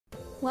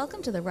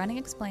Welcome to the Running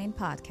Explained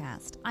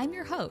podcast. I'm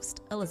your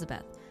host,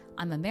 Elizabeth.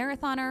 I'm a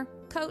marathoner,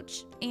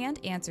 coach, and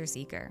answer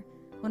seeker.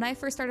 When I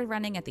first started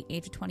running at the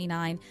age of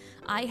 29,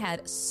 I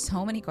had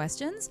so many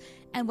questions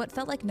and what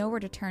felt like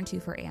nowhere to turn to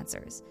for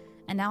answers.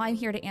 And now I'm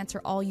here to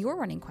answer all your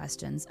running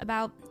questions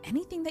about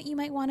anything that you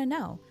might want to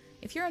know.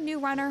 If you're a new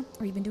runner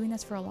or you've been doing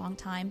this for a long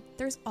time,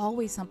 there's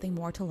always something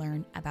more to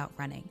learn about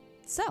running.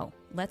 So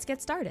let's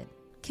get started.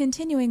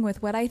 Continuing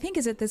with what I think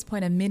is at this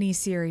point a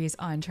mini-series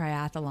on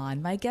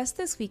triathlon, my guest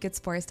this week is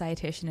sports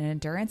dietitian and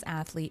endurance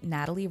athlete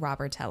Natalie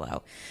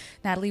Robertello.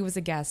 Natalie was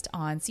a guest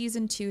on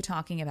season 2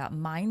 talking about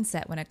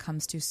mindset when it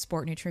comes to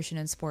sport nutrition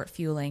and sport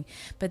fueling.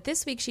 But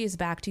this week she is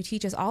back to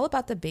teach us all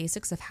about the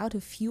basics of how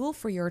to fuel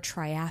for your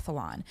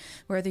triathlon.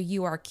 Whether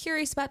you are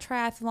curious about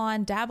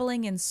triathlon,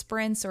 dabbling in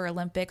sprints or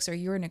Olympics, or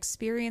you're an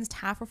experienced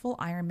half or full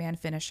Ironman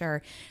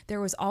finisher, there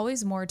was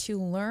always more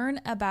to learn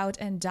about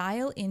and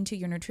dial into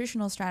your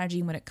nutritional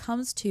strategy when it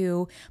comes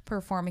to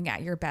performing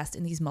at your best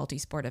in these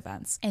multi-sport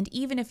events. And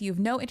even if you have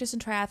no interest in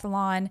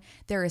triathlon,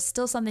 there is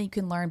still something you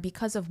can learn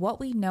because of what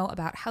we know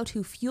about how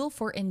to fuel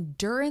for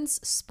endurance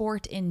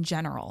sport in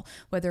general,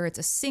 whether it's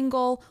a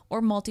single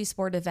or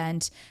multi-sport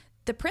event.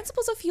 The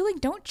principles of fueling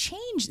don't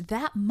change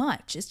that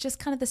much. It's just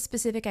kind of the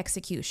specific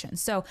execution.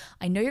 So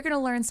I know you're going to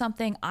learn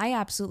something. I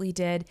absolutely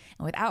did.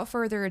 And without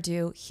further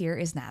ado, here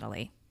is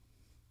Natalie.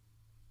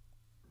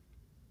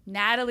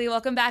 Natalie,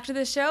 welcome back to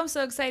the show. I'm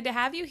so excited to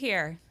have you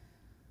here.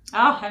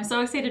 Oh, I'm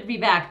so excited to be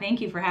back.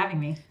 Thank you for having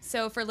me.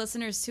 So for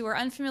listeners who are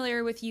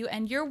unfamiliar with you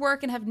and your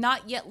work and have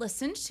not yet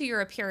listened to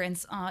your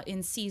appearance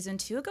in season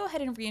 2, go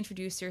ahead and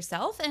reintroduce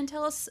yourself and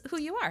tell us who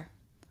you are.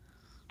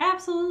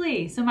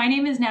 Absolutely. So my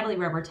name is Natalie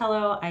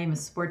Robertello. I am a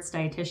sports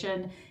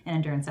dietitian and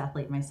endurance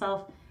athlete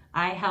myself.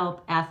 I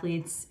help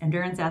athletes,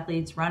 endurance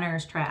athletes,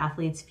 runners,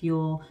 triathletes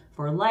fuel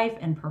for life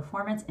and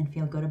performance and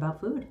feel good about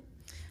food.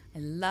 I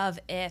love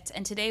it.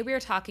 And today we are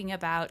talking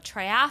about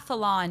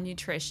triathlon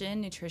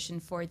nutrition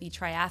for the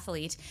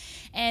triathlete.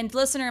 And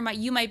listener,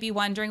 you might be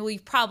wondering, well, you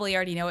probably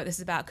already know what this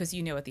is about because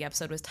you know what the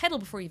episode was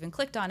titled before you even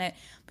clicked on it.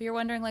 But you're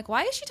wondering,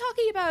 why is she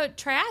talking about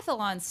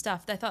triathlon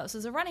stuff? I thought this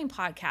was a running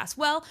podcast.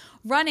 Well,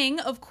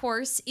 running, of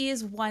course,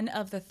 is one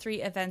of the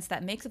 3 events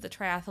that makes up the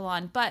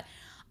triathlon. But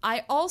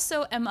I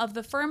also am of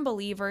the firm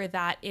believer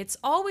that it's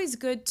always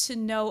good to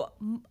know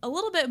a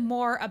little bit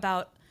more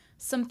about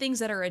some things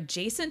that are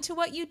adjacent to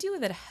what you do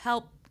that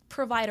help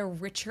provide a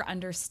richer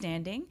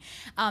understanding.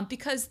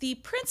 Because the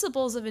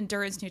principles of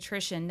endurance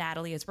nutrition,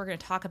 Natalie, as we're going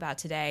to talk about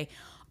today,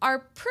 are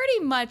pretty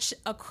much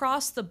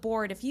across the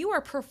board. If you are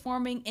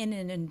performing in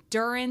an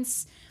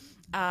endurance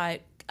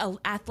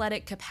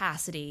athletic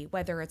capacity,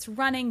 whether it's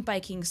running,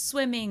 biking,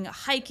 swimming,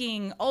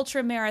 hiking,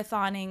 ultra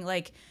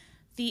marathoning,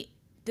 the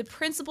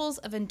principles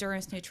of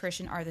endurance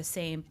nutrition are the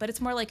same, but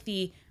it's more like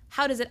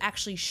how does it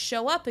actually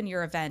show up in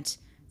your event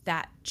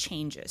that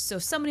changes. So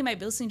somebody might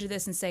be listening to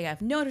this and say,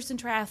 I've no interest in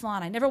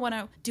triathlon. I never want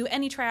to do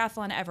any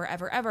triathlon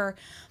ever.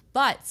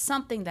 But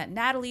something that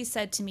Natalie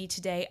said to me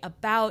today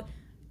about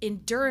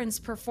endurance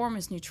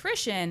performance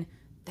nutrition,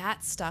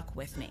 that stuck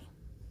with me.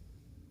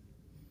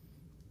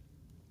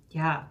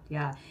 Yeah.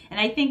 And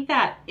I think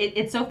that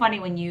it's so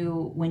funny when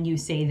you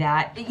say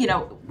that,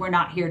 we're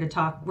not here to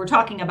talk, we're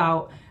talking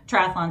about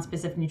triathlon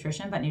specific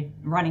nutrition, but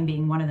running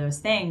being one of those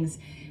things.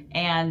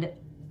 And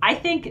I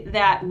think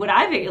that what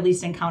I've at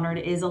least encountered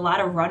is a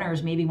lot of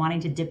runners maybe wanting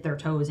to dip their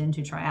toes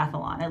into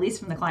triathlon, at least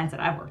from the clients that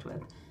I've worked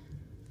with.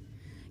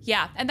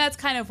 Yeah, and that's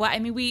kind of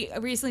what, we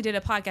recently did a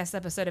podcast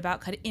episode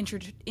about kind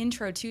of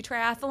intro to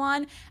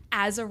triathlon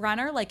as a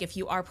runner, if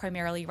you are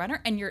primarily a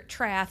runner and you're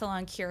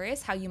triathlon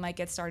curious, how you might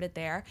get started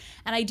there.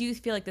 And I do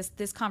feel like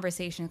this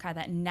conversation is kind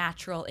of that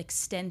natural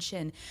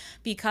extension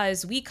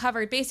because we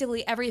covered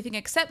basically everything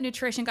except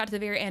nutrition, got to the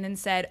very end and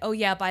said, oh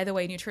yeah, by the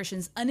way,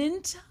 nutrition's an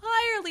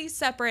entirely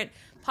separate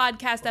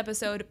podcast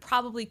episode,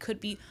 probably could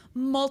be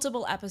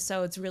multiple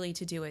episodes really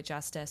to do it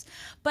justice.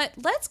 But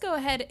let's go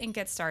ahead and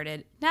get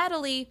started.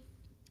 Natalie,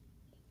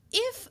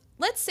 if,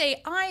 let's say,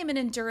 I am an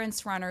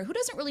endurance runner who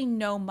doesn't really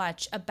know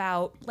much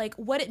about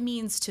what it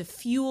means to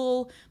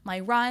fuel my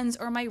runs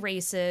or my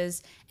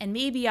races, and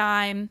maybe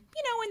I'm,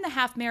 in the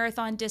half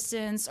marathon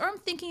distance, or I'm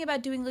thinking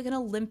about doing an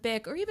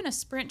Olympic or even a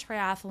sprint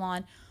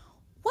triathlon,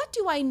 what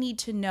do I need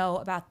to know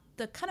about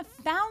the kind of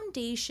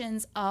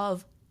foundations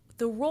of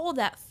the role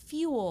that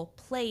fuel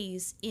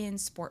plays in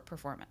sport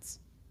performance?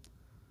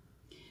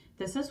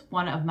 This is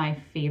one of my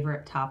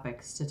favorite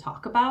topics to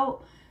talk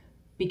about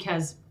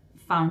because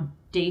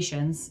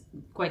foundations,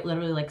 quite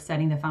literally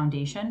setting the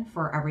foundation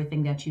for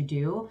everything that you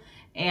do.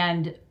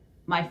 And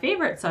my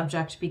favorite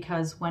subject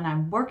because when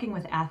I'm working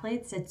with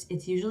athletes,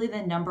 it's usually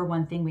the number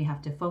one thing we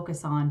have to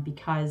focus on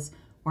because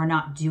we're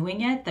not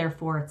doing it.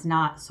 Therefore, it's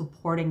not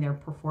supporting their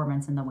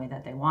performance in the way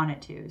that they want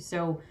it to.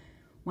 So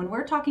when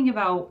we're talking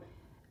about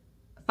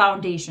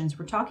foundations,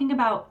 we're talking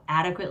about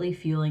adequately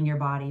fueling your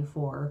body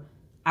for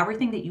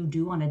everything that you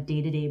do on a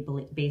day-to-day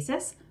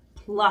basis,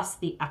 plus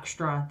the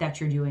extra that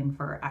you're doing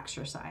for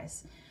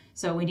exercise.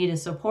 So we need to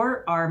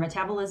support our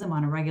metabolism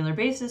on a regular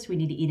basis. We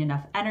need to eat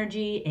enough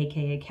energy,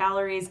 aka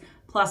calories,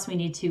 plus we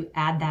need to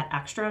add that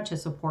extra to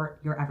support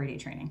your everyday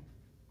training.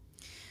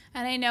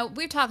 And I know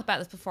we've talked about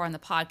this before on the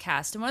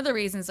podcast, and one of the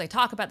reasons I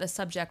talk about this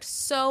subject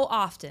so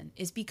often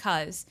is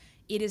because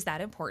it is that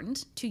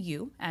important to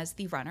you as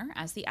the runner,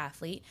 as the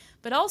athlete,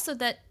 but also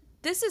that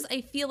this is,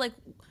 I feel like,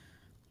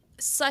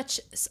 such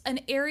an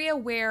area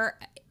where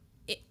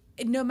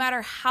no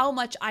matter how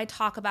much I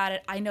talk about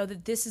it, I know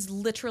that this is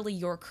literally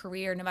your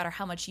career. No matter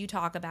how much you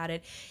talk about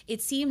it,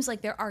 it seems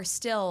like there are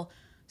still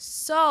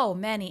so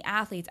many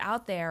athletes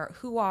out there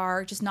who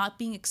are just not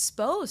being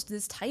exposed to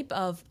this type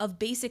of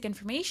basic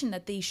information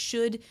that they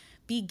should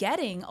be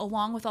getting,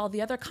 along with all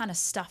the other kind of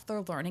stuff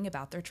they're learning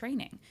about their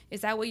training.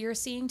 Is that what you're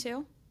seeing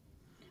too?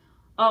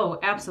 Oh,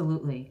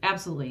 absolutely.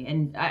 Absolutely.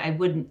 And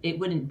it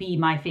wouldn't be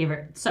my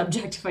favorite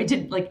subject if I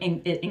didn't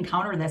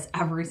encounter this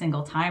every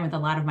single time with a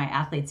lot of my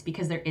athletes,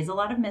 because there is a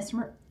lot of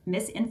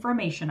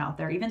misinformation out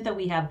there. Even though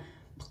we have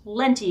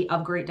plenty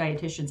of great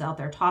dietitians out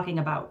there talking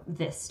about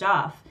this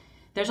stuff,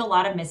 there's a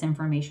lot of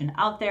misinformation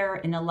out there,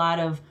 and a lot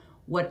of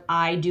what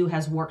I do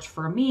has worked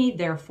for me,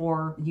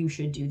 therefore you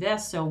should do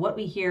this. So what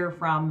we hear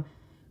from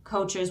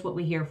coaches, what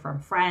we hear from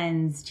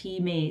friends,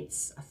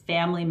 teammates,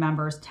 family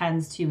members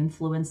tends to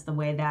influence the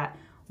way that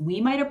we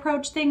might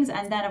approach things.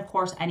 And then, of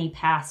course, any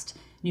past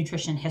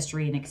nutrition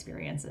history and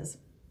experiences.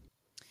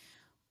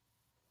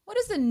 What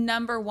is the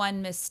number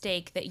one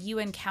mistake that you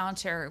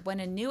encounter when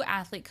a new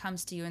athlete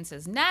comes to you and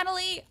says,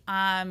 Natalie,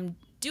 I'm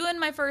doing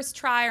my first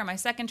try or my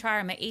second try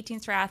or my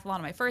 18th triathlon,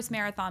 or my first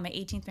marathon, my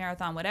 18th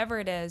marathon, whatever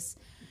it is.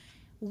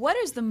 What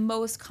is the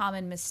most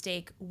common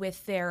mistake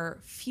with their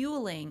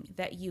fueling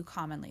that you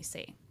commonly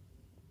see?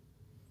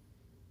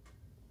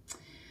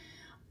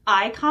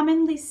 I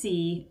commonly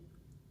see,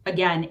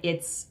 again,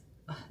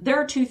 there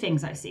are two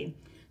things I see.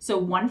 So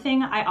one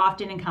thing I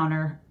often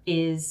encounter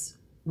is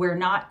we're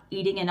not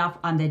eating enough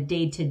on the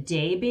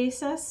day-to-day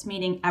basis,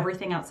 meaning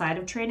everything outside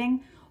of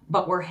training,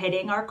 but we're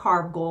hitting our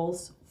carb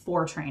goals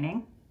for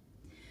training.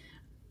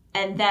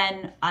 And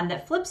then on the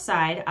flip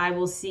side, I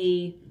will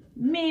see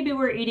maybe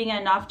we're eating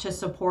enough to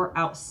support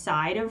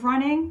outside of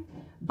running,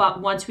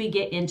 but once we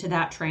get into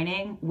that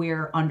training,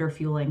 we're under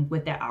fueling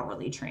with that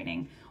hourly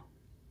training.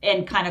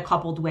 And kind of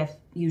coupled with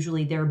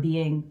usually there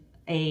being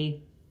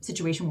a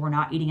situation where we're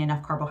not eating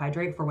enough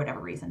carbohydrate for whatever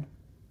reason.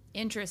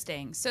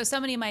 Interesting. So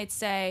somebody might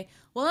say,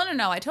 well,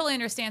 no, I totally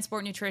understand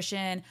sport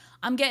nutrition.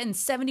 I'm getting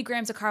 70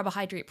 grams of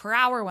carbohydrate per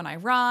hour when I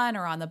run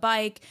or on the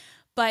bike.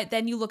 But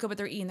then you look at what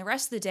they're eating the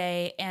rest of the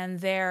day, and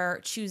they're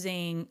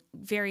choosing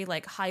very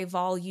high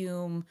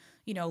volume,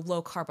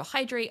 low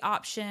carbohydrate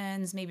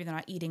options. Maybe they're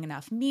not eating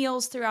enough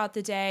meals throughout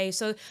the day.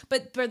 So,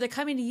 but they're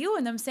coming to you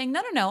and them saying,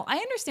 no, I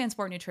understand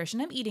sport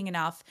nutrition. I'm eating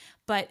enough,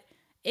 but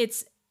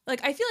it's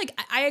I feel like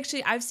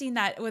I've seen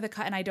that with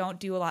and I don't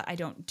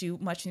do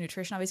much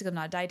nutrition, obviously, 'cause I'm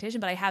not a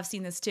dietitian, but I have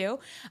seen this too.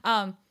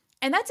 And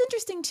that's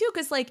interesting too,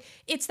 because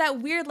it's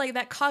that weird,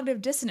 that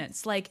cognitive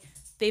dissonance.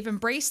 They've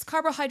embraced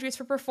carbohydrates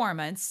for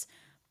performance,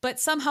 but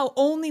somehow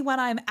only when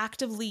I'm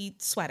actively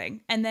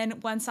sweating. And then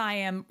once I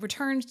am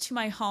returned to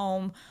my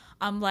home,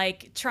 I'm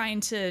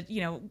trying to,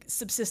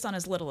 subsist on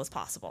as little as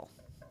possible.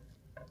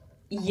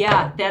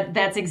 Yeah,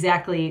 that's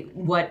exactly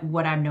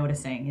what I'm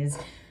noticing is,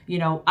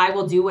 I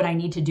will do what I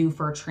need to do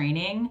for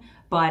training,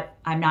 but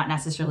I'm not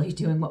necessarily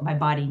doing what my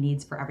body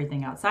needs for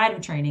everything outside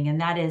of training. And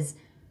that is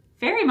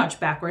very much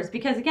backwards,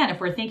 because again,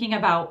 if we're thinking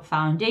about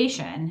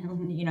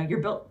foundation,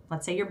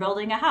 let's say you're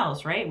building a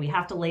house, right? We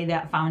have to lay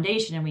that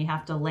foundation, and we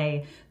have to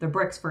lay the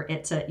bricks for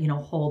it to,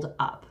 hold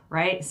up,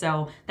 right?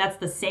 So that's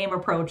the same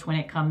approach when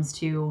it comes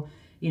to,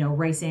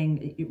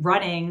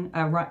 running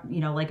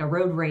like a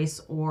road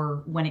race,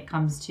 or when it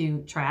comes to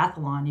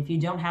triathlon. If you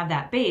don't have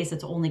that base,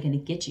 it's only going to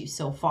get you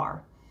so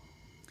far.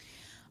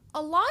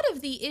 A lot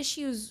of the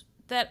issues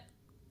that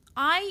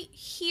I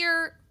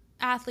hear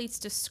athletes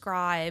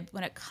describe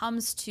when it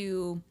comes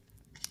to,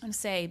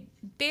 say,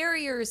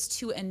 barriers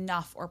to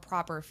enough or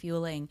proper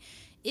fueling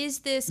is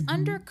this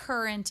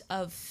undercurrent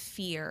of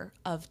fear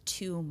of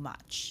too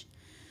much.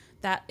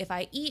 That if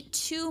I eat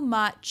too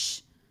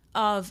much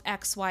of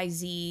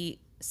XYZ,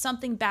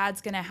 something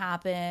bad's going to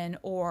happen,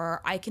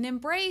 or I can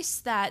embrace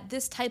that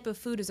this type of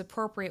food is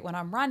appropriate when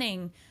I'm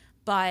running,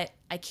 but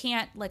I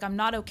can't, I'm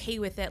not okay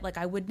with it.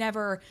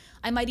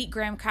 I might eat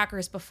graham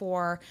crackers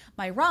before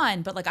my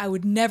run, but I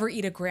would never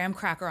eat a graham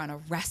cracker on a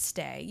rest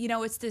day.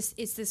 It's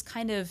this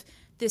kind of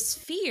this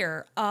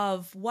fear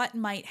of what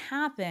might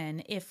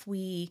happen if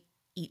we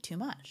eat too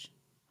much.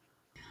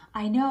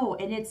 I know.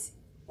 And it's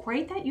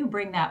great that you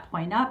bring that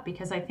point up,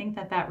 because I think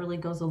that really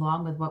goes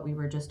along with what we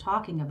were just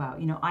talking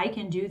about. I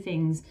can do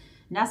things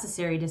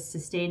necessary to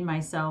sustain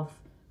myself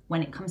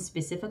when it comes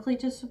specifically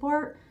to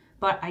support,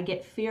 but I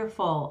get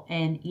fearful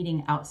in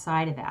eating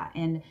outside of that.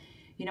 And,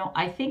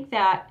 I think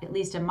that, at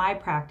least in my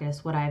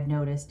practice, what I've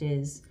noticed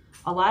is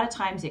a lot of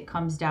times it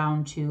comes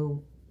down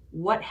to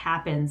what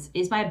happens.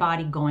 Is my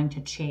body going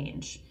to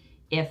change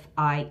if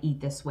I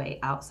eat this way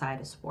outside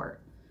of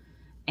sport?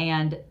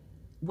 And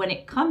when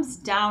it comes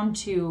down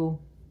to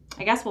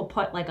I guess we'll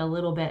put like a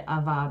little bit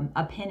of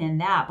a pin in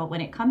that. But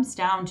when it comes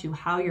down to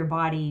how your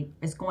body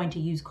is going to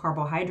use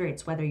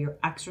carbohydrates, whether you're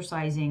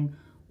exercising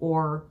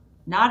or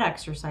not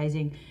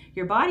exercising,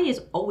 your body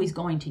is always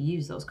going to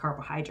use those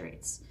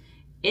carbohydrates.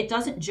 It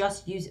doesn't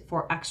just use it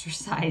for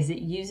exercise,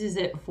 it uses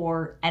it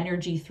for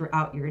energy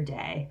throughout your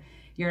day.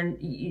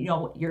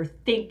 You're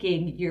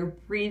thinking, you're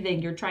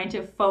breathing, you're trying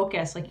to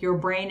focus, like your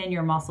brain and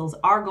your muscles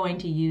are going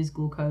to use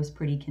glucose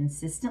pretty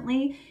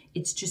consistently.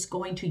 It's just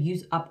going to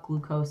use up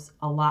glucose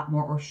a lot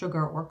more, or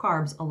sugar or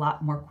carbs a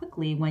lot more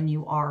quickly when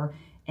you are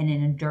in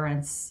an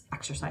endurance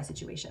exercise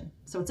situation.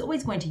 So it's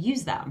always going to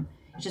use them.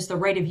 It's just the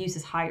rate of use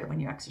is higher when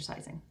you're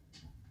exercising.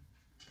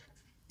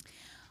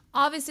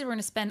 Obviously, we're going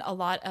to spend a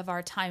lot of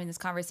our time in this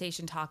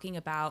conversation talking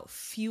about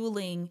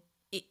fueling,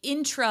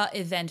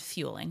 intra-event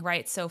fueling,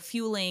 right? So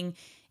fueling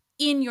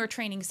in your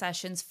training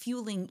sessions,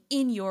 fueling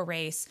in your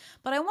race.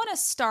 But I want to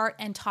start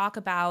and talk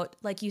about,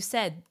 like you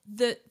said,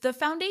 the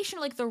foundation,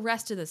 like the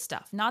rest of the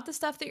stuff, not the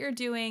stuff that you're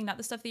doing, not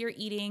the stuff that you're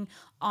eating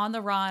on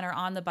the run or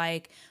on the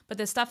bike, but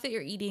the stuff that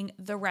you're eating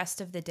the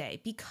rest of the day.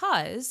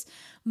 Because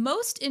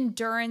most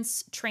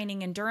endurance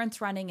training,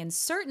 endurance running, and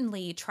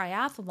certainly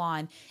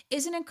triathlon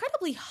is an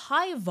incredibly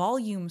high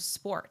volume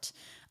sport.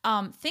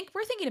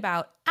 We're thinking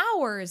about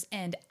hours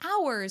and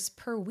hours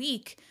per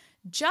week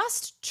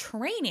just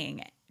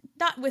training,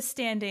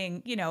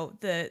 notwithstanding,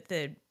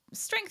 the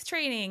strength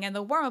training and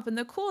the warm up and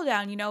the cool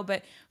down,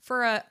 but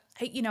for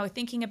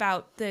thinking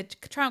about the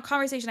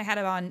conversation I had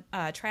on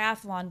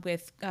triathlon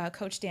with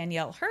Coach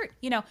Danielle Hurt,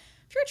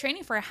 if you're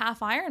training for a half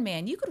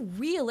Ironman, you could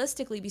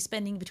realistically be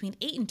spending between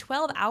 8 and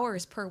 12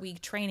 hours per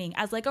week training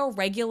as like a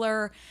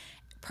regular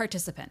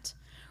participant,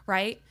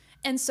 right?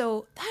 And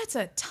so that's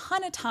a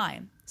ton of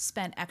time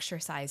spent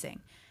exercising.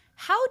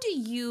 How do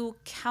you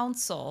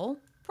counsel,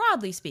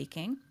 broadly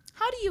speaking,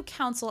 how do you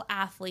counsel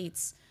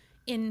athletes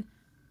in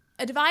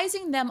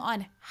advising them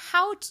on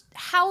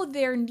how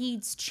their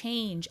needs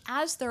change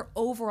as their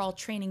overall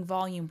training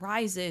volume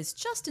rises,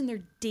 just in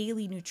their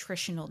daily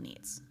nutritional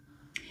needs?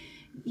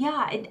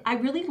 Yeah, I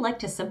really like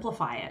to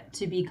simplify it,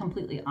 to be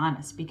completely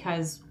honest,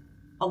 because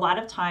a lot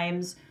of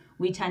times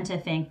we tend to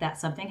think that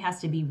something has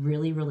to be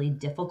really, really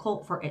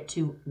difficult for it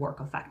to work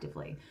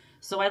effectively.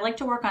 So I like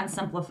to work on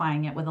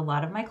simplifying it with a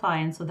lot of my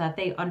clients so that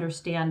they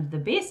understand the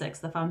basics,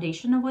 the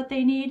foundation of what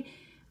they need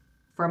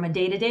from a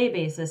day-to-day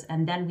basis,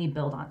 and then we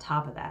build on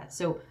top of that.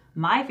 So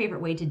my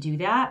favorite way to do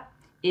that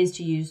is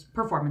to use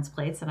performance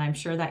plates, and I'm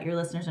sure that your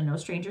listeners are no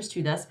strangers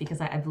to this because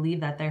I believe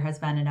that there has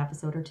been an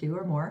episode or two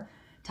or more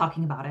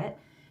talking about it.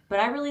 But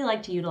I really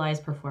like to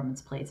utilize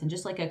performance plates, and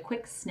just like a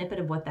quick snippet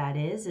of what that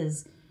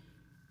is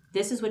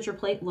this is what your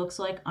plate looks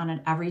like on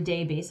an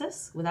everyday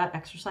basis without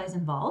exercise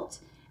involved.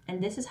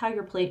 And this is how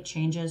your plate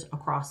changes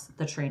across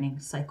the training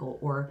cycle,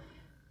 or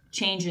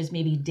changes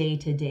maybe day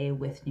to day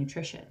with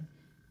nutrition.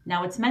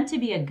 Now, it's meant to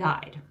be a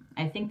guide.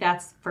 I think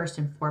that's first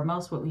and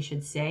foremost what we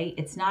should say.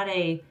 It's not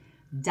a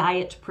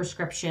diet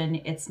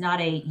prescription. It's not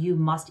a you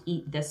must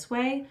eat this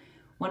way.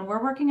 When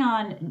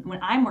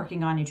I'm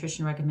working on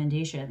nutrition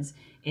recommendations,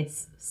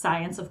 it's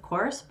science, of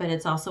course, but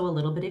it's also a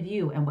little bit of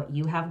you and what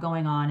you have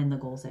going on and the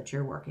goals that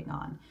you're working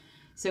on.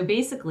 So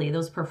basically,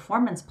 those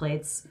performance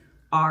plates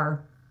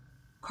are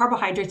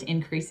carbohydrates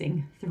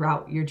increasing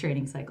throughout your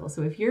training cycle.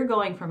 So if you're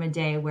going from a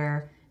day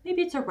where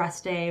maybe it's a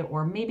rest day,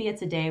 or maybe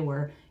it's a day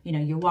where,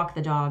 you walk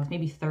the dogs,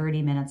 maybe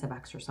 30 minutes of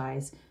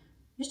exercise,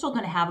 you're still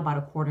going to have about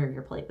a quarter of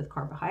your plate with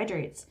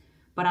carbohydrates.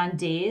 But on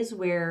days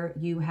where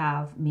you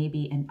have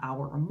maybe an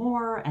hour or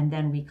more, and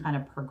then we kind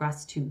of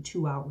progress to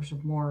 2 hours or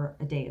more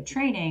a day of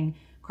training,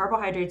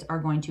 carbohydrates are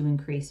going to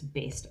increase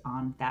based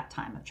on that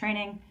time of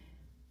training.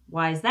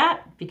 Why is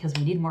that? Because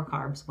we need more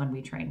carbs when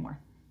we train more.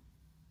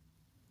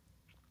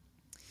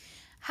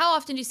 How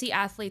often do you see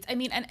athletes? I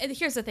mean, and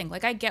here's the thing,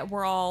 like I get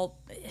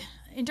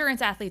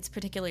endurance athletes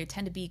particularly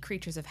tend to be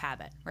creatures of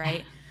habit,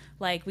 right?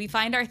 Like we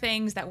find our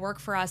things that work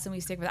for us and we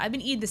stick with it. I've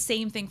been eating the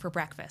same thing for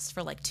breakfast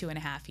for like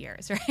 2.5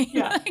 years, right?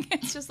 Yeah. Like,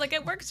 it's just like,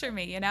 it works for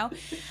me,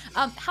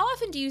 How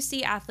often do you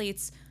see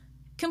athletes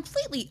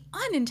completely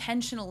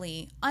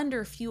unintentionally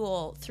under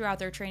fuel throughout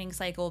their training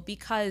cycle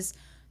because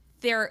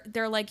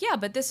they're like, yeah,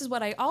 but this is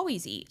what I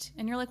always eat.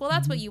 And you're like, well,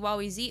 that's what you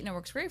always eat and it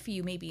works great for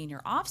you maybe in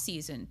your off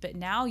season, but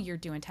now you're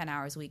doing 10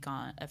 hours a week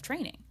of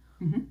training.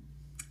 Mm-hmm.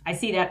 I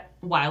see that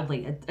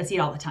wildly. I see it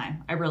all the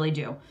time. I really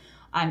do.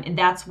 And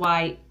that's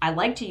why I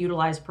like to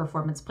utilize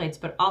performance plates,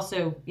 but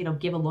also,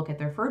 give a look at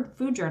their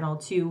food journal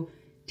to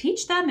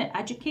teach them and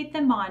educate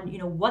them on,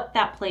 what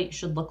that plate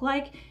should look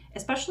like,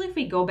 especially if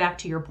we go back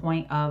to your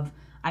point of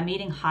I'm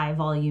eating high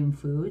volume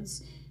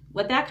foods.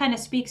 What that kind of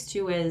speaks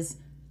to is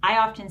I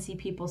often see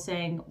people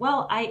saying,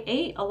 well, I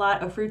ate a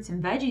lot of fruits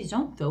and veggies.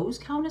 Don't those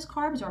count as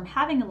carbs? Or I'm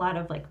having a lot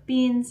of like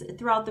beans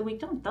throughout the week.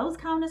 Don't those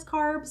count as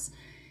carbs?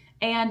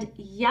 And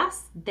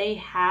yes, they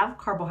have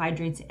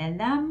carbohydrates in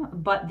them,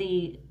 but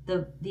the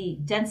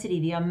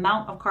density, the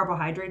amount of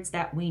carbohydrates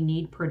that we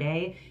need per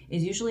day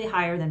is usually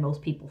higher than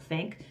most people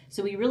think.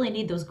 So we really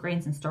need those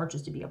grains and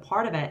starches to be a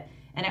part of it.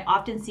 And I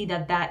often see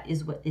that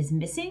is what is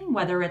missing,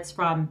 whether it's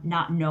from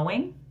not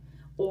knowing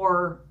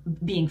or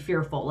being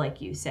fearful, like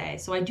you say.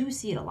 So I do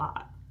see it a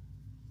lot.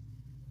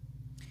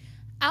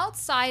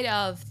 Outside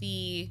of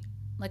the,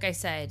 like I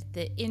said,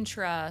 the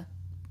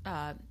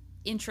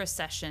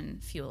intra-session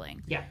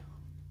fueling. Yeah.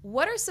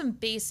 What are some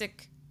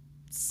basic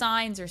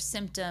signs or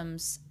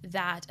symptoms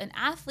that an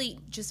athlete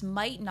just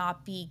might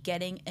not be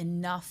getting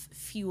enough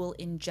fuel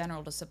in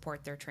general to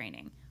support their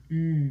training?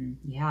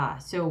 Yeah.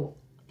 So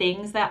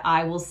things that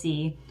I will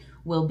see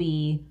will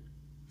be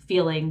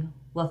feeling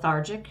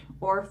lethargic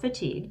or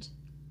fatigued.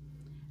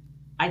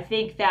 I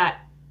think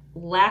that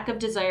lack of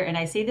desire, and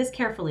I say this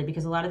carefully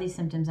because a lot of these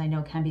symptoms I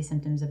know can be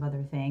symptoms of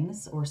other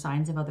things or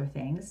signs of other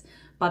things,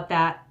 but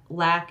that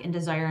lack in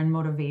desire and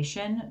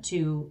motivation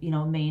to,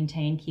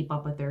 maintain, keep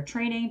up with their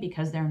training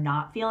because they're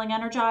not feeling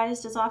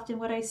energized is often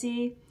what I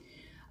see.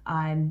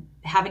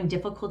 Having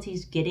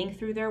difficulties getting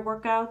through their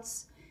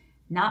workouts,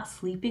 not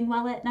sleeping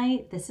well at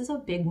night. This is a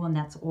big one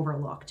that's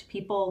overlooked.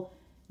 People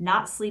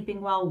not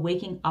sleeping well,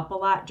 waking up a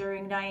lot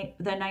during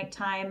the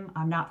nighttime,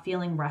 not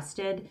feeling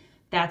rested.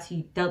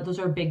 Those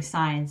are big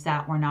signs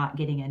that we're not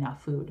getting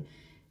enough food.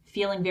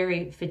 Feeling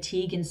very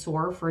fatigued and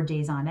sore for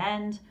days on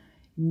end,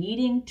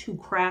 needing to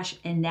crash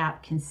and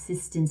nap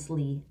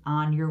consistently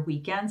on your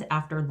weekends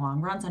after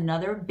long runs.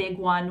 Another big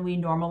one we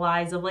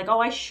normalize of like, oh,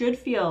 I should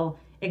feel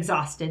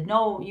exhausted.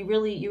 No, you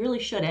really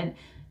shouldn't.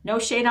 No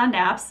shade on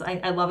naps.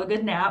 I love a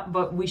good nap,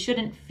 but we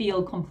shouldn't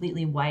feel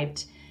completely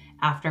wiped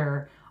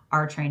after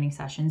our training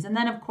sessions. And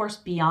then of course,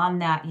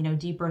 beyond that,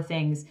 deeper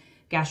things,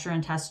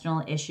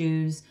 gastrointestinal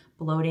issues,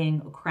 bloating,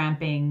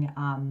 cramping,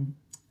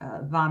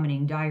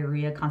 vomiting,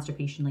 diarrhea,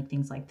 constipation, like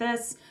things like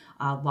this,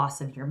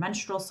 loss of your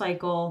menstrual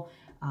cycle,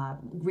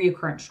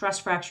 reoccurrent stress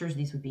fractures.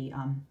 These would be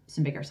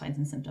some bigger signs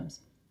and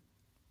symptoms.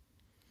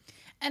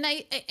 And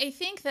I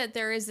think that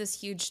there is this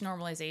huge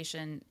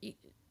normalization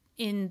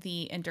in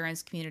the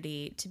endurance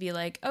community to be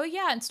like, oh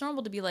yeah, it's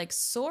normal to be like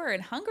sore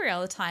and hungry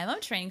all the time.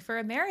 I'm training for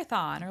a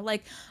marathon. Or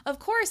like, of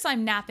course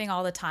I'm napping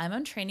all the time.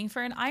 I'm training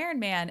for an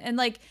Ironman. And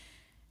like,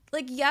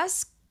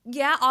 yes,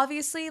 yeah,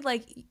 obviously,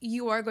 like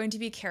you are going to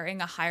be carrying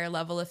a higher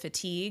level of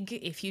fatigue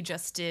if you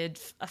just did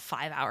a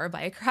 5-hour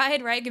bike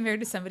ride, right?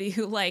 Compared to somebody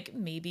who like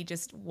maybe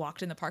just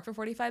walked in the park for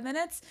 45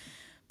 minutes.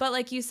 But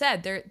like you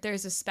said,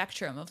 there's a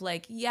spectrum of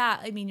like, yeah,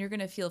 I mean, you're going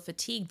to feel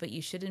fatigued, but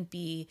it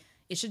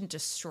shouldn't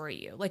destroy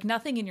you. Like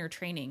nothing in your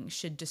training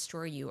should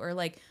destroy you, or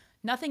like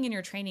nothing in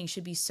your training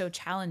should be so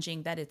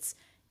challenging that it's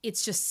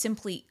just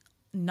simply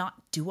not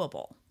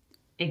doable.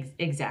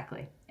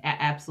 Exactly.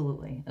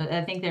 Absolutely.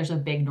 I think there's a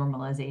big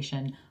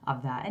normalization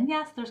of that. And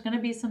yes, there's going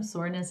to be some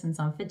soreness and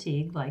some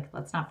fatigue. Like,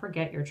 let's not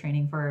forget you're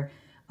training for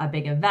a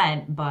big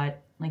event,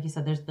 but like you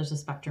said, there's a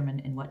spectrum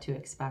in what to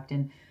expect.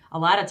 And a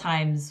lot of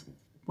times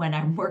when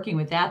I'm working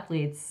with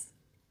athletes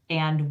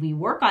and we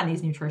work on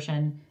these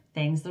nutrition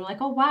things, they're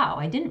like, oh, wow,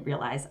 I didn't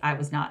realize I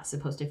was not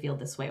supposed to feel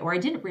this way, or I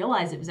didn't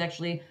realize it was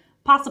actually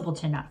possible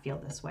to not feel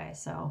this way.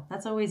 So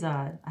that's always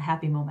a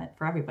happy moment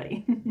for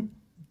everybody.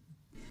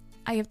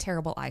 I have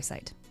terrible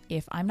eyesight.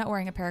 If I'm not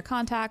wearing a pair of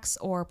contacts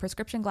or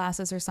prescription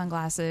glasses or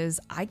sunglasses,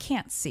 I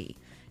can't see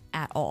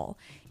at all.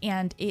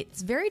 And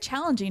it's very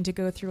challenging to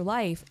go through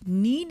life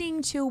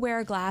needing to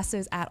wear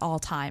glasses at all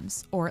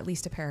times, or at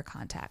least a pair of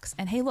contacts.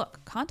 And hey,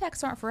 look,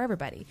 contacts aren't for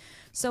everybody.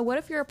 So what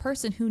if you're a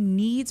person who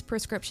needs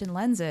prescription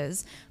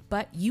lenses,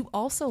 but you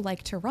also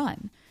like to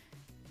run?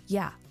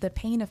 Yeah, the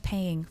pain of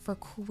paying for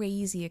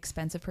crazy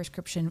expensive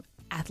prescription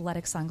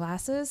athletic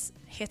sunglasses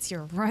hits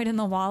you right in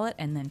the wallet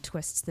and then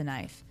twists the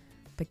knife.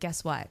 But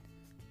guess what?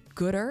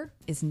 Goodr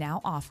is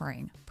now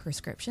offering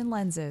prescription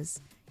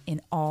lenses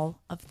in all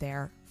of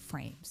their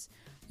frames.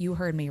 You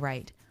heard me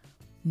right.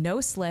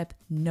 No slip,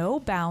 no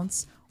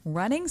bounce,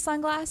 running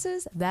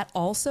sunglasses that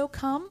also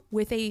come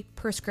with a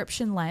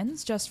prescription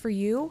lens just for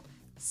you.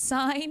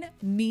 Sign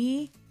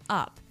me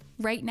up.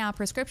 Right now,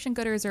 prescription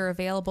Goodrs are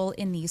available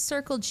in the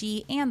Circle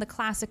G and the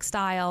Classic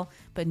style,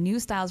 but new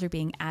styles are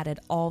being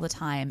added all the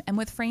time. And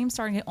with frames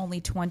starting at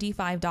only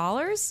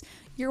 $25,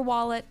 your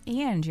wallet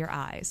and your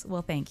eyes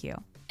will thank you.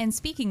 And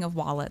speaking of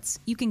wallets,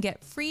 you can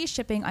get free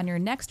shipping on your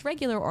next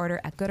regular order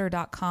at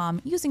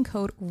Goodr.com using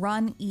code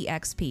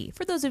RUNEXP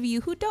for those of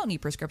you who don't need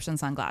prescription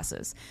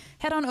sunglasses.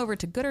 Head on over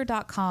to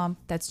Goodr.com,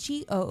 that's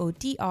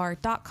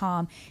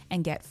GOODR.com,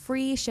 and get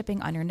free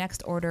shipping on your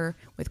next order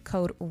with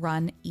code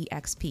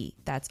RUNEXP.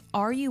 That's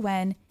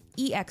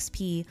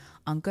RUNEXP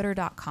on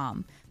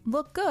Goodr.com.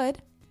 Look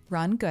good,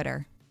 run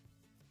Goodr.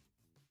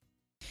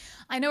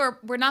 I know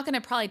we're not going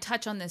to probably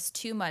touch on this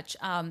too much,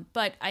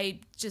 but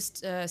I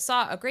just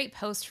saw a great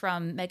post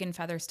from Megan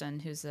Featherston,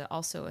 who's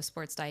also a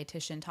sports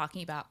dietitian,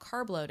 talking about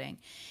carb loading.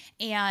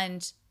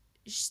 And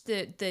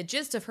the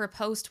gist of her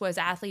post was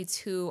athletes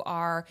who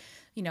are,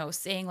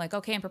 saying like,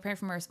 okay, I'm preparing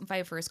for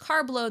my first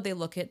carb load. They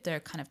look at their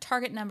kind of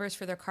target numbers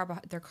for their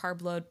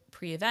carb load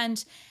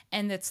pre-event.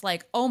 And it's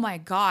like, oh my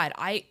God,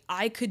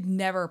 I could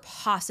never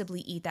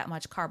possibly eat that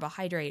much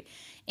carbohydrate.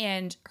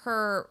 And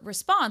her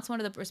response, one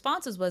of the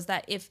responses was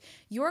that if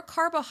your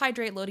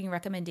carbohydrate loading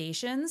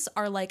recommendations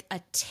are like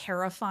a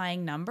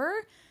terrifying number,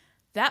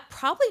 that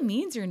probably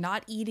means you're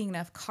not eating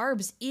enough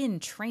carbs in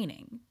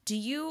training. Do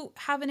you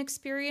have an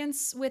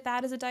experience with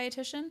that as a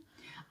dietitian?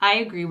 I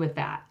agree with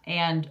that.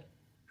 And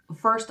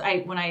first,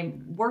 when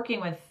I'm working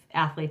with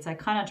athletes, I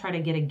kind of try to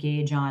get a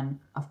gauge on,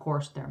 of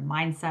course, their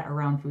mindset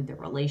around food, their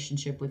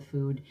relationship with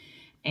food.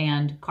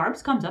 And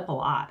carbs comes up a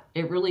lot.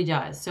 It really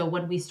does. So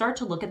when we start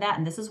to look at that,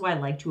 and this is why I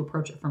like to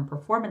approach it from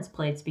performance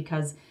plates,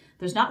 because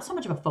there's not so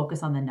much of a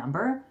focus on the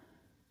number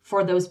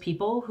for those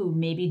people who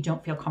maybe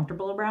don't feel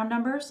comfortable around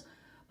numbers.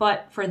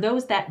 But for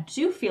those that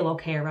do feel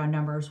okay around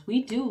numbers,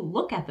 we do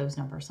look at those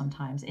numbers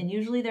sometimes. And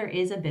usually there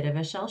is a bit of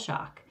a shell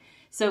shock.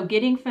 So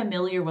getting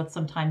familiar with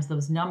sometimes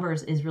those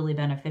numbers is really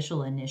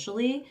beneficial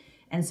initially.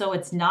 And so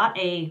it's not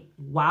a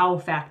wow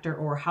factor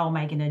or how am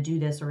I going to do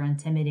this or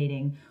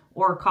intimidating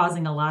or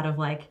causing a lot of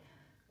like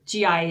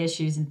GI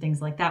issues and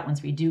things like that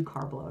once we do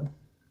carb load.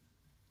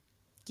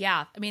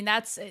 Yeah. I mean,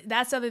 that's the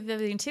other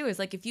thing too, is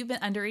like if you've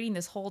been under eating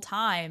this whole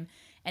time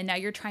and now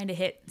you're trying to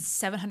hit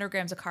 700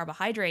 grams of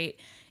carbohydrate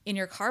in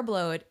your carb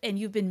load and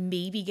you've been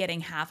maybe getting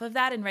half of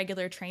that in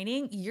regular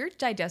training, your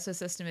digestive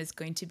system is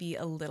going to be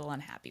a little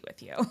unhappy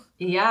with you.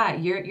 Yeah,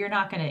 you are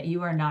not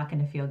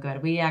gonna feel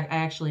good. I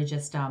actually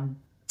just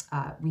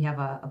we have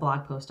a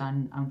blog post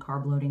on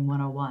carb loading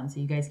 101, so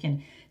you guys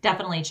can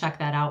definitely check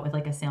that out with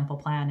like a sample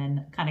plan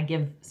and kind of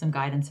give some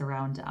guidance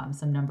around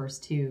some numbers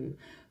too.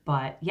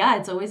 But yeah,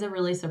 it's always a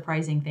really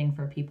surprising thing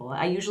for people.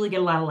 I usually get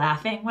a lot of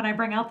laughing when I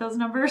bring out those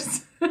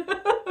numbers.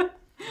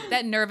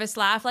 That nervous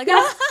laugh, like,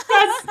 yes,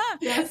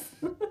 yes.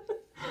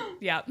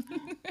 Yep.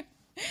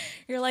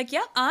 You're like,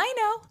 yeah,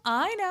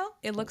 I know.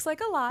 It looks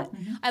like a lot.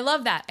 Mm-hmm. I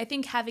love that. I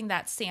think having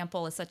that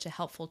sample is such a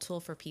helpful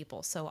tool for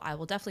people. So I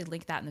will definitely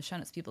link that in the show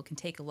notes. People can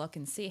take a look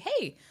and see,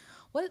 hey,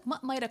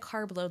 what might a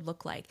carb load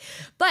look like?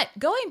 But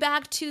going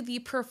back to the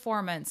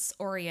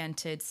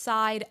performance-oriented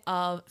side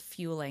of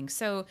fueling.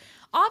 So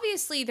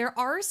obviously there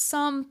are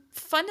some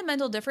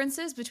fundamental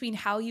differences between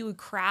how you would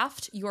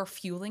craft your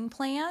fueling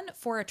plan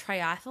for a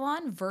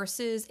triathlon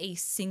versus a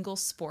single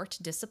sport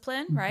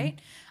discipline, mm-hmm. right?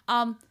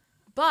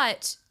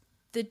 But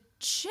the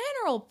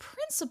general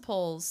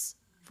principles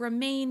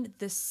remain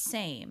the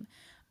same.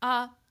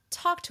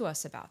 Talk to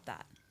us about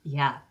that.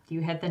 Yeah,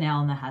 you hit the nail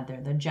on the head there.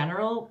 The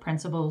general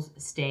principles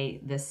stay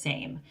the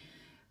same.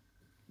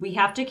 We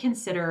have to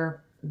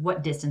consider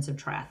what distance of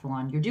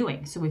triathlon you're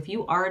doing. So if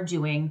you are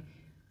doing,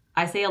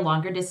 I say a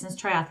longer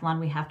distance triathlon,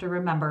 we have to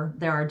remember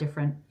there are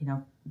different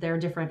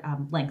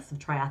lengths of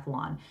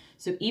triathlon.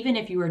 So even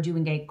if you are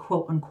doing a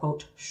quote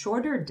unquote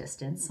shorter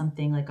distance,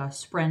 something like a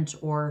sprint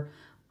or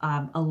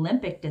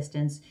Olympic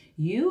distance,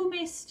 you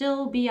may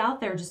still be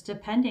out there just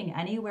depending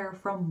anywhere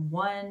from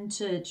 1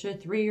 to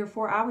 3 or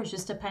 4 hours,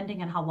 just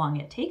depending on how long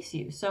it takes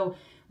you. So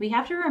we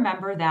have to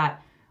remember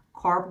that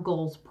carb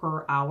goals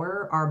per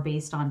hour are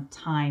based on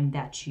time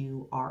that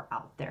you are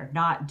out there,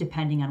 not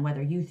depending on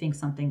whether you think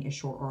something is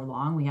short or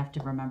long. We have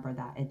to remember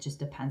that it just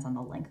depends on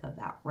the length of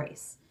that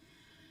race.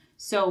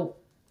 So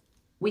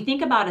we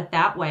think about it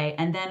that way.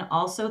 And then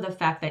also the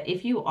fact that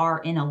if you are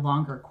in a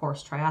longer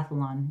course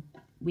triathlon,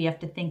 we have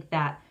to think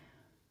that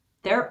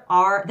there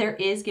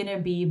is going to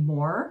be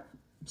more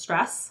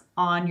stress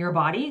on your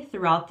body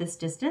throughout this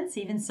distance,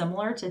 even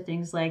similar to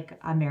things like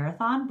a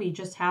marathon. We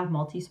just have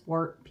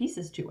multi-sport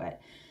pieces to it.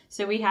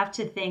 So we have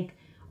to think,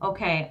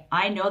 okay,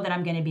 I know that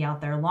I'm going to be out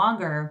there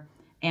longer,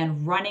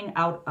 and running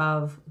out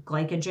of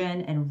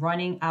glycogen and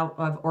running out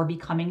of or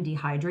becoming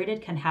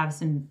dehydrated can have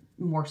some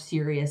more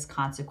serious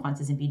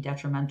consequences and be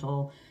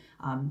detrimental,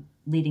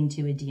 leading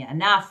to a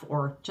DNF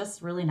or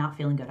just really not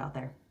feeling good out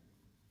there.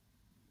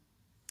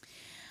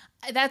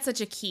 That's such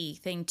a key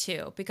thing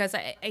too, because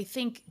I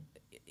think,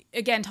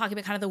 again, talking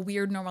about kind of the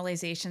weird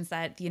normalizations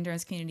that the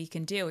endurance community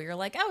can do. You're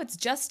like, oh, it's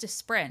just a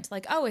sprint.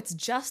 Like, oh, it's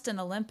just an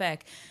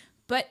Olympic.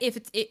 But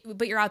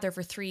but you're out there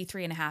for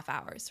 3.5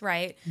 hours,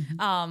 right?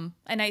 Mm-hmm.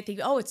 And I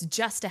think, oh, it's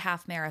just a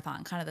half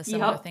marathon, kind of the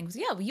similar things.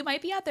 Yeah, well, you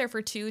might be out there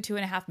for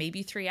 2.5,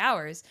 maybe 3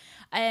 hours.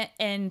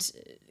 And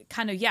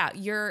kind of, yeah,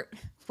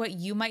 what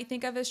you might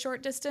think of as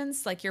short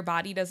distance, like your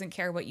body doesn't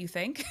care what you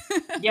think.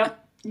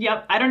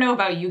 Yep. I don't know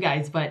about you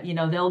guys, but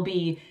there'll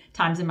be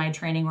times in my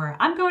training where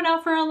I'm going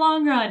out for a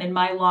long run, and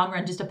my long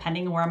run, just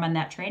depending on where I'm on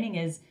that training,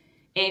 is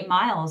 8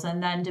 miles.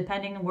 And then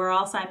depending on where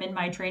else I'm in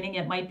my training,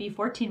 it might be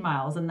 14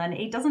 miles. And then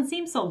 8 doesn't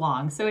seem so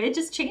long. So it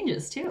just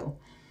changes too.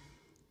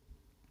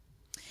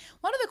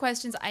 One of the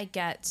questions I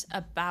get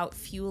about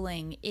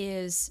fueling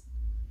is,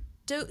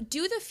 do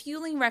the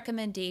fueling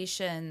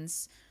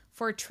recommendations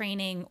for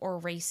training or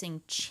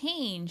racing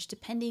change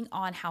depending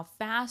on how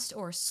fast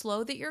or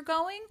slow that you're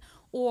going,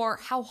 or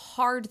how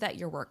hard that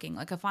you're working?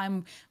 Like if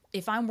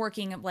I'm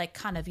working like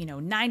kind of,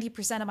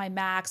 90% of my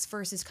max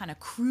versus kind of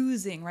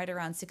cruising right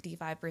around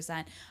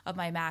 65% of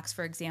my max,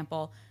 for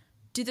example,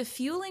 do the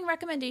fueling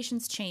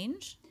recommendations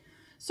change?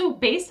 So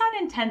based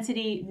on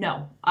intensity,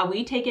 no.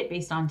 We take it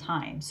based on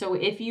time. So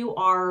if you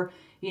are,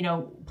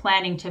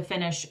 planning to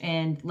finish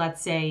in,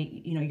 let's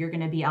say, you're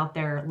going to be out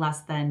there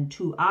less than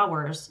 2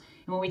 hours.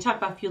 And when we talk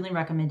about fueling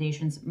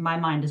recommendations, my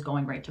mind is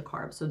going right to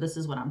carbs. So this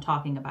is what I'm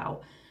talking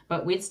about.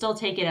 but we'd still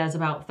take it as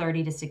about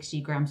 30 to 60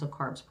 grams of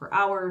carbs per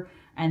hour.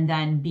 And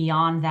then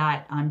beyond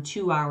that, on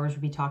 2 hours,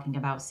 we'd be talking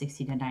about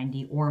 60 to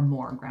 90 or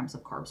more grams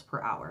of carbs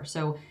per hour.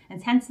 So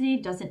intensity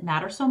doesn't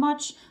matter so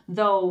much,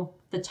 though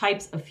the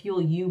types of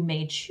fuel you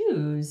may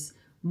choose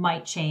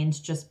might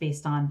change just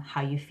based on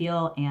how you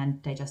feel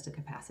and digestive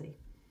capacity.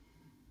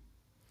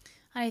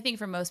 I think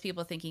for most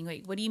people thinking,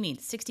 wait, what do you mean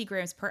 60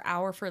 grams per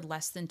hour for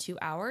less than 2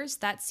 hours?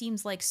 That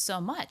seems like so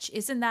much.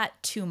 Isn't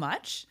that too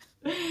much?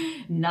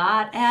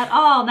 Not at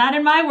all. Not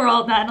in my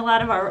world. Not in a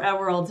lot of our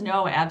worlds.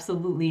 No,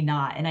 absolutely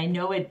not. And I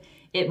know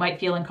it might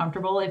feel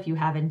uncomfortable if you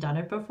haven't done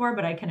it before,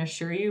 but I can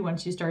assure you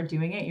once you start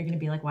doing it, you're going to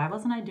be like, why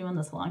wasn't I doing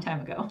this a long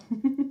time ago?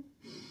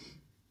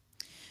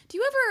 Do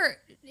you ever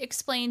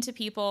explain to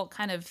people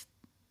kind of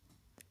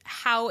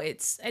how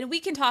it's, and we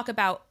can talk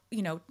about,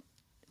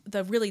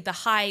 the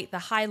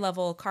high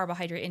level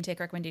carbohydrate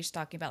intake recommendations,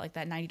 talking about like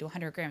that 90 to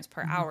 100 grams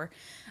per hour,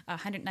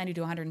 190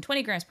 to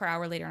 120 grams per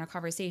hour later in our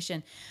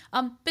conversation.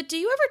 But do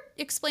you ever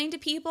explain to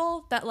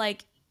people that,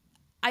 like,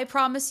 I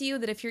promise you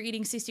that if you're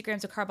eating 60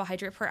 grams of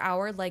carbohydrate per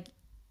hour, like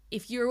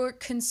if you're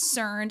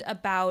concerned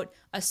about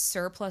a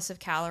surplus of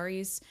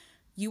calories,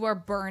 you are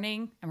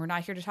burning, and we're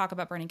not here to talk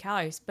about burning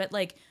calories, but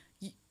like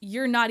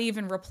you're not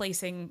even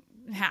replacing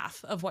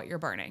half of what you're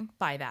burning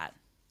by that.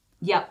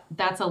 Yep,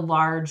 that's a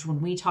large,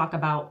 when we talk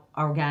about,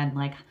 again,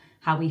 like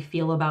how we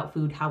feel about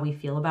food, how we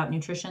feel about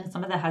nutrition,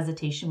 some of the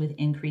hesitation with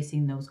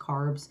increasing those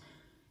carbs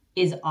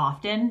is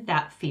often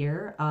that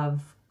fear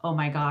of, oh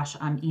my gosh,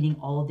 I'm eating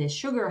all of this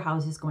sugar. How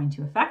is this going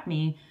to affect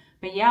me?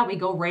 But yeah, we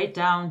go right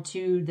down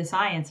to the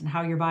science and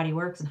how your body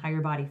works and how your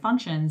body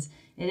functions.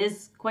 It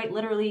is quite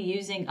literally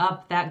using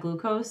up that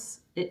glucose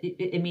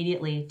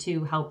immediately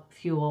to help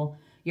fuel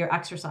your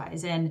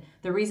exercise. And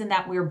the reason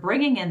that we're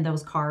bringing in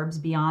those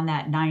carbs beyond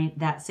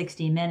that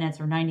 60 minutes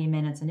or 90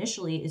 minutes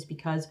initially is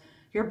because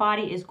your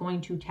body is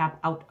going to tap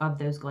out of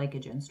those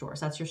glycogen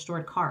stores. That's your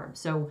stored carbs.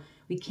 So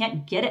we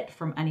can't get it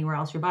from anywhere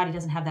else. Your body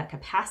doesn't have that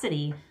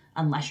capacity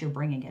unless you're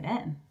bringing it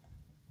in.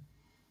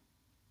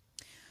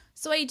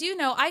 So I do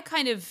know, I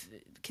kind of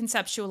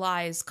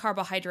conceptualize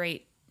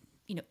carbohydrate,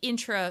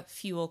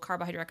 intra-fuel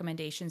carbohydrate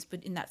recommendations,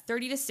 but in that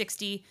 30 to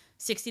 60,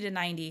 60 to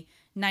 90,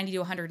 90 to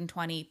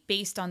 120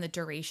 based on the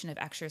duration of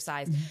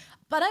exercise. Mm-hmm.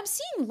 But I'm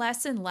seeing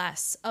less and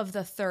less of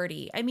the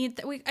 30. I mean,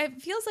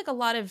 it feels like a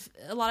lot of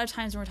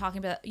times when we're talking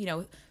about,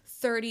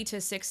 30 to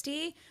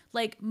 60,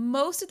 like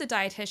most of the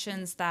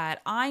dietitians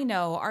that I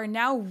know are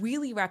now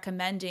really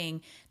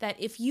recommending that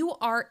if you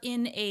are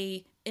in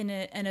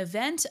an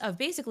event of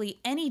basically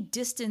any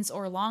distance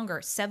or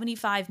longer,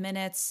 75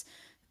 minutes,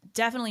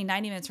 definitely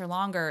 90 minutes or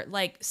longer,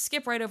 like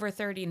skip right over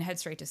 30 and head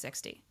straight to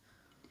 60.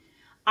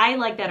 I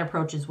like that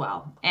approach as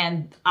well.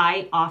 And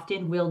I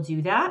often will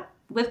do that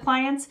with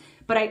clients,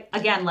 but I,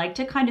 again, like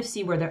to kind of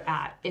see where they're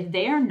at. If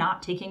they are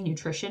not taking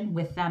nutrition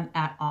with them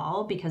at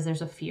all, because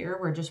there's a fear,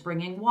 we're just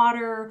bringing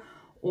water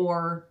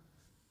or,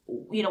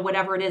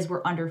 whatever it is,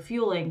 we're under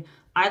fueling.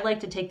 I'd like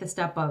to take the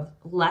step of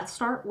let's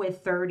start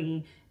with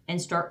 30 and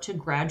start to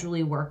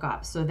gradually work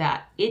up so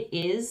that it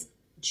is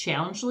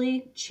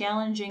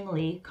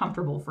challengingly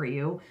comfortable for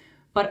you,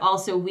 but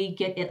also we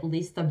get at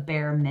least the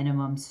bare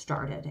minimum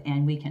started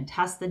and we can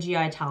test the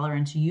GI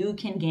tolerance. You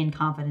can gain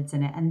confidence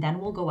in it, and then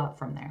we'll go up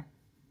from there.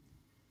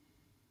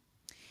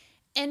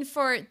 And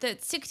for the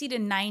 60 to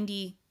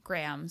 90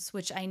 grams,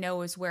 which I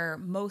know is where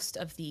most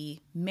of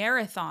the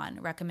marathon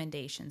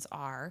recommendations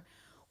are,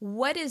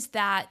 what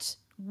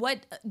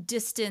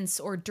distance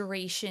or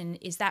duration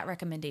is that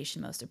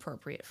recommendation most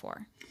appropriate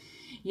for?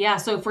 Yeah,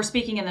 so if we're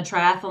speaking in the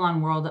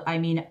triathlon world, I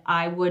mean,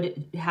 I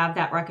would have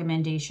that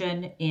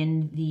recommendation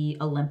in the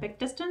Olympic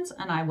distance,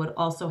 and I would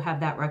also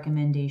have that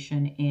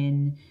recommendation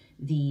in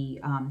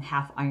the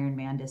half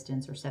Ironman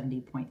distance or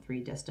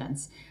 70.3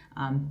 distance.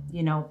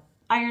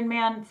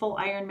 Ironman, full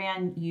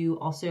Ironman, you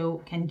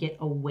also can get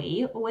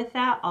away with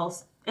that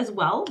as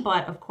well,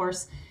 but of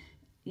course,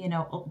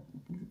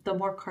 the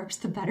more carbs,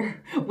 the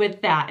better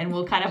with that. And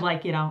we'll kind of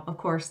of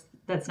course,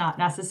 that's not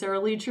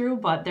necessarily true,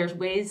 but there's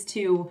ways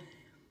to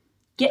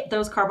get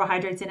those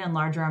carbohydrates in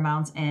larger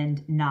amounts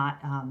and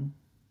not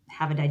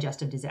have a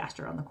digestive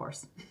disaster on the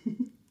course.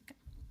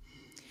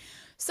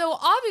 So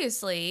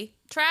obviously,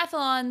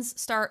 triathlons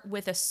start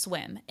with a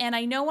swim. And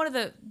I know one of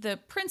the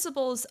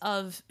principles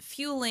of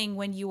fueling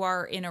when you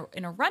are in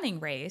a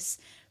running race,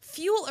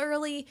 fuel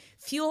early,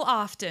 fuel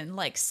often.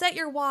 Like set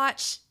your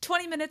watch,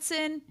 20 minutes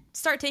in,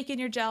 start taking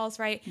your gels,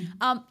 right?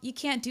 Mm-hmm. You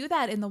can't do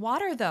that in the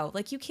water though.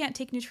 Like you can't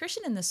take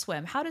nutrition in the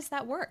swim. How does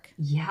that work?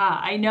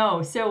 Yeah, I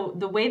know. So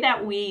the way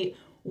that we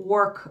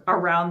work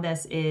around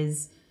this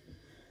is,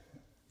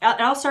 it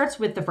all starts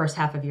with the first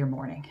half of your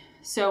morning.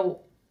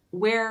 So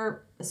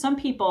where some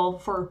people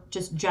for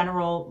just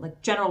general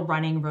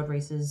running, road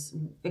races,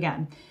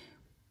 again,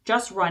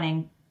 just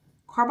running,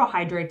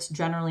 carbohydrates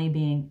generally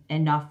being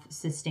enough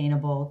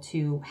sustainable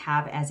to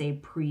have as a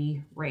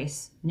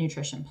pre-race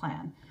nutrition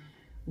plan.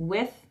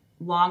 With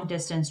long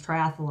distance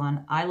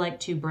triathlon, I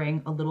like to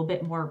bring a little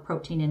bit more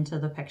protein into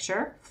the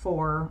picture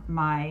for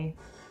my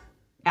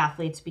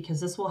athletes because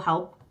this will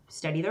help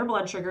steady their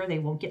blood sugar. They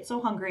won't get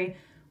so hungry.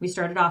 We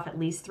start it off at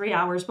least 3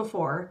 hours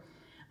before,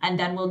 and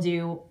then we'll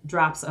do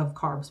drops of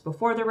carbs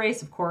before the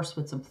race, of course,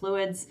 with some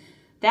fluids.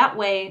 That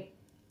way,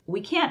 we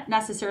can't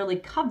necessarily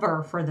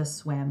cover for the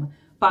swim,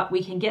 but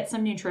we can get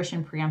some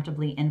nutrition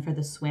preemptively in for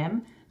the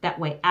swim. That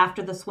way,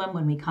 after the swim,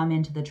 when we come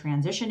into the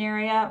transition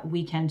area,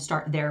 we can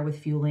start there with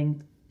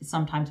fueling.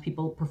 Sometimes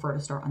people prefer to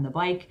start on the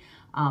bike,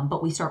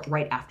 but we start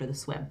right after the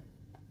swim.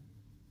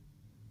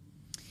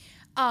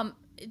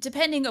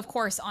 Depending, of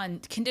course, on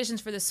conditions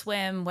for the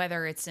swim,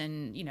 whether it's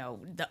in,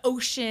 the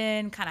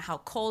ocean, kind of how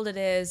cold it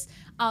is,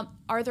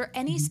 are there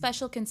any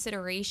special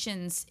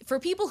considerations for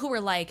people who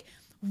are like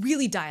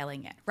really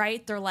dialing it,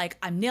 right? They're like,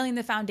 I'm nailing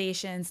the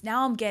foundations.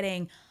 Now I'm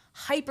getting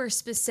hyper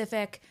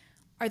specific.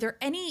 Are there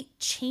any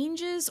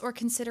changes or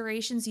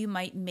considerations you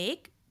might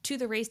make to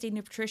the race day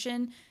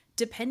nutrition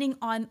depending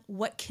on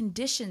what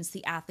conditions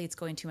the athlete's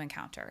going to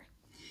encounter?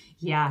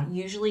 Yeah,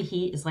 usually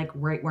heat is like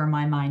right where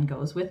my mind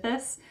goes with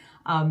this.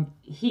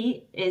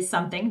 Heat is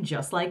something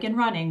just like in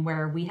running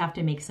where we have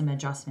to make some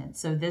adjustments.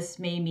 So this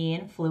may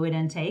mean fluid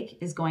intake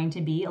is going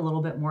to be a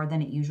little bit more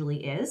than it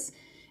usually is.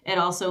 It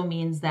also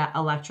means that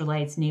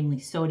electrolytes, namely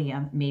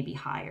sodium, may be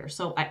higher.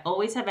 So I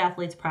always have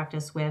athletes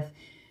practice with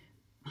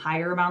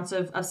higher amounts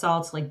of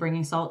salts, like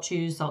bringing salt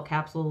chews, salt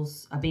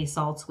capsules, base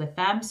salts with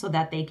them so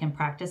that they can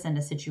practice in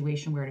a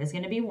situation where it is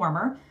going to be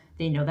warmer.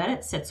 They know that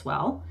it sits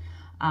well.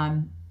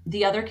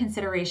 The other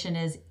consideration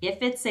is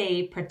if it's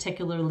a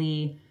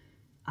particularly,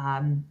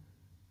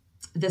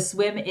 the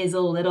swim is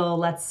a little,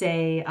 let's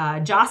say,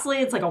 jostly,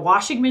 it's like a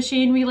washing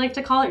machine, we like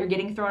to call it. You're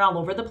getting thrown all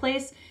over the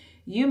place.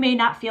 You may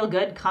not feel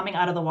good coming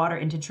out of the water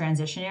into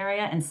transition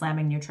area and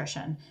slamming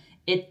nutrition.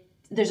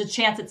 There's a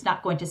chance it's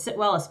not going to sit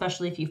well,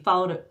 especially if you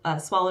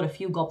swallowed a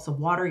few gulps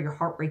of water, your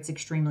heart rate's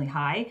extremely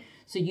high.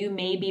 So you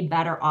may be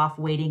better off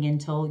waiting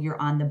until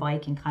you're on the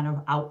bike and kind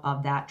of out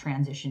of that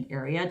transition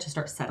area to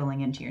start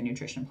settling into your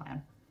nutrition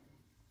plan.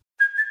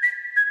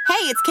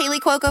 Hey, it's Kaylee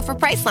Cuoco for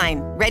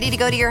Priceline. Ready to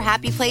go to your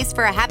happy place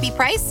for a happy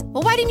price?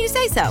 Well, why didn't you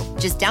say so?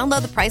 Just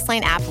download the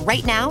Priceline app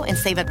right now and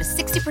save up to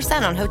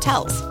 60% on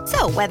hotels.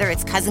 So whether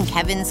it's Cousin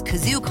Kevin's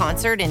Kazoo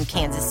Concert in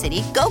Kansas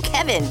City, go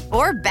Kevin,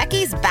 or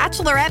Becky's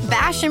Bachelorette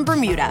Bash in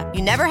Bermuda,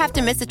 you never have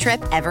to miss a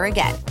trip ever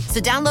again.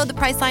 So download the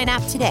Priceline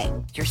app today.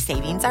 Your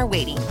savings are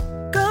waiting.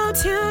 Go to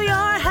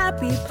your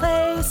happy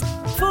place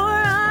for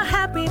a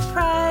happy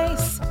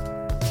price.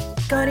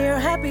 Go to your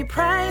happy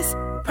price,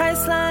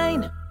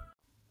 Priceline.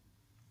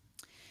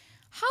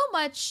 How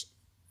much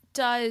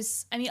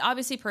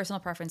obviously personal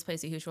preference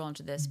plays a huge role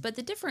into this, but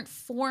the different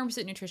forms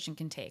that nutrition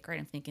can take, right?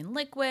 I'm thinking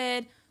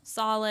liquid,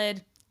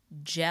 solid,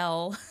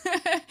 gel.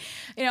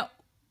 Is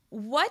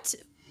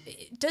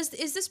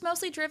this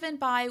mostly driven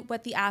by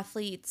what the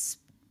athlete's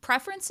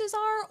preferences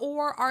are,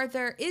 or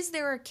is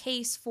there a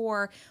case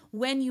for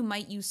when you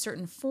might use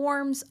certain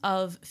forms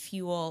of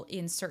fuel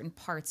in certain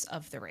parts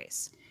of the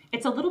race?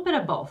 It's a little bit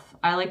of both.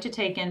 I like to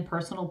take in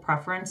personal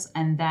preference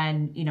and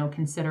then,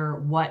 consider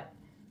what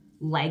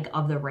leg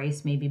of the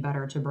race may be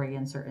better to bring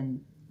in certain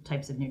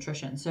types of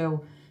nutrition.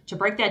 So to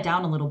break that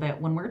down a little bit,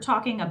 when we're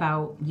talking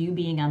about you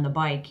being on the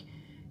bike,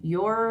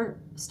 your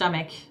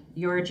stomach,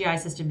 your GI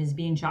system is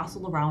being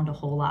jostled around a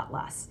whole lot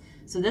less.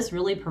 So this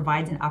really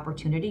provides an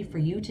opportunity for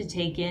you to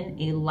take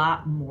in a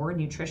lot more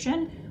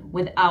nutrition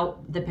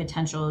without the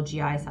potential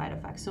GI side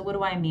effects. So what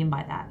do I mean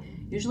by that?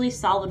 Usually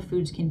solid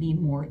foods can be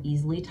more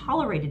easily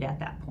tolerated at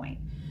that point.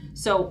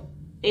 So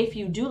if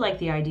you do like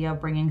the idea of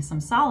bringing some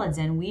solids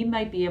in, we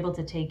might be able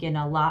to take in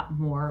a lot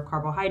more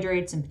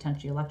carbohydrates and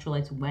potentially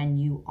electrolytes when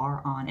you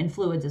are on, and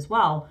fluids as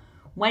well,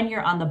 when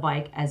you're on the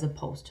bike as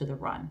opposed to the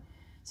run.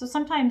 So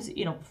sometimes,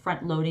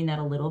 front loading that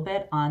a little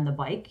bit on the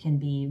bike can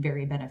be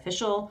very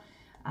beneficial.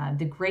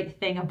 The great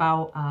thing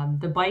about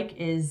the bike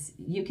is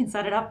you can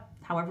set it up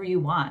however you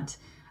want.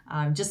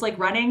 Just like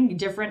running,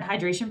 different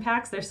hydration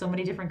packs, there's so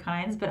many different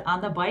kinds, but on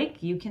the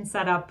bike, you can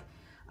set up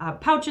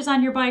pouches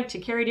on your bike to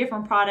carry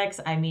different products.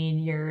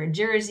 Your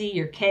jersey,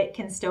 your kit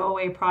can stow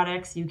away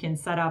products. You can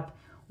set up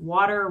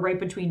water right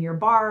between your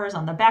bars,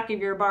 on the back of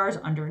your bars,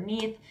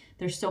 underneath.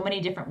 There's so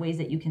many different ways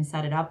that you can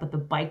set it up, but the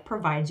bike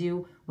provides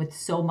you with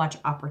so much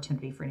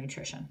opportunity for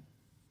nutrition.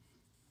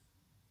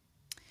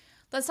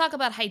 Let's talk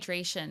about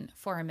hydration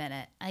for a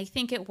minute. I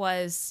think it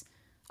was,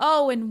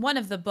 in one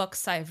of the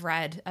books I've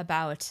read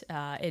about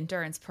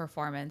endurance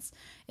performance,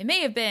 it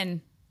may have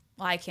been,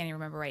 I can't even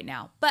remember right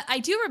now, but I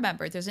do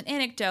remember there's an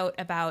anecdote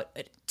about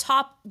a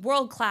top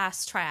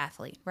world-class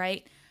triathlete,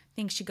 right? I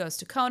think she goes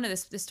to Kona.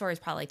 This story is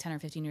probably 10 or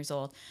 15 years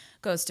old.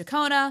 Goes to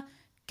Kona,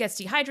 gets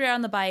dehydrated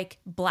on the bike,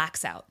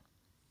 blacks out,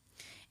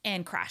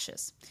 and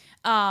crashes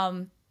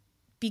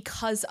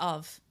because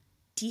of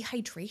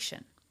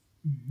dehydration.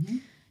 Mm-hmm.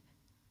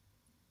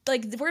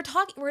 Like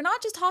we're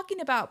not just talking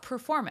about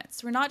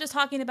performance. We're not just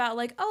talking about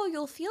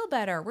you'll feel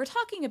better. We're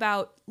talking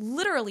about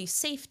literally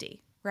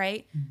safety,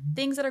 right? Mm-hmm.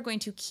 Things that are going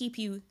to keep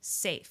you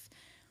safe.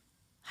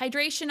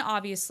 Hydration,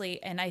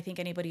 obviously, and I think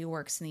anybody who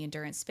works in the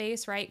endurance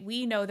space, right?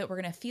 We know that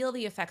we're going to feel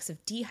the effects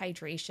of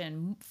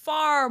dehydration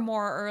far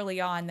more early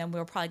on than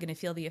we're probably going to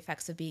feel the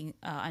effects of being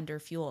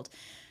underfueled.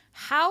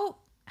 How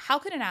how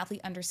can an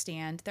athlete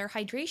understand their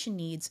hydration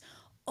needs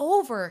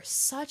over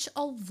such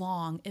a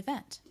long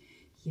event?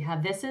 Yeah,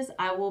 this is,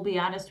 I will be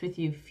honest with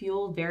you,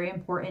 fuel, very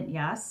important,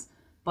 yes,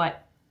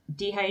 but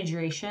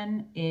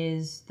dehydration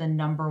is the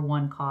number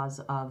one cause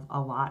of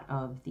a lot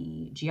of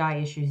the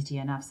GI issues,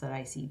 DNFs that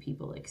I see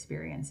people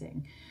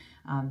experiencing.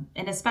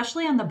 And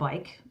especially on the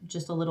bike,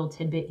 just a little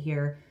tidbit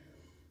here,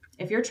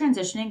 if you're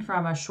transitioning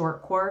from a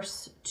short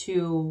course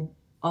to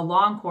a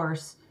long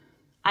course,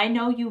 I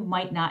know you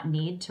might not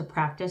need to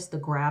practice the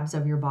grabs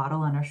of your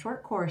bottle on a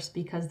short course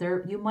because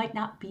you might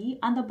not be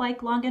on the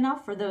bike long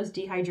enough for those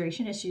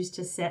dehydration issues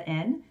to set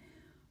in.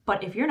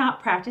 But if you're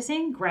not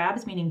practicing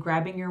grabs, meaning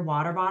grabbing your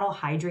water bottle,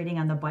 hydrating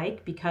on the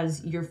bike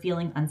because you're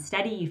feeling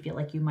unsteady, you feel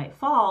like you might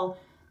fall,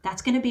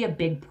 that's going to be a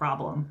big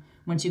problem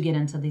once you get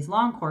into these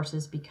long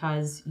courses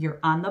because you're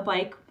on the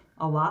bike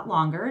a lot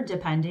longer,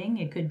 depending.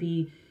 It could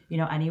be,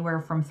 anywhere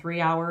from 3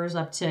 hours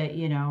up to,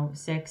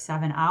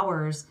 6-7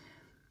 hours.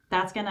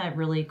 That's going to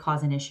really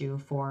cause an issue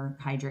for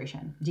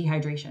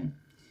dehydration.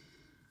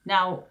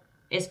 Now,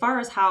 as far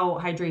as how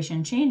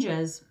hydration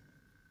changes,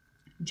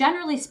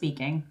 generally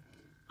speaking,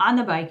 on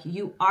the bike,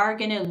 you are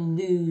going to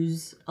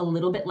lose a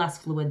little bit less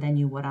fluid than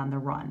you would on the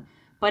run,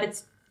 but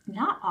it's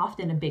not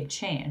often a big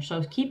change.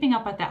 So keeping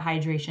up with that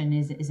hydration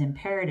is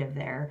imperative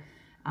there.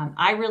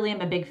 I really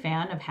am a big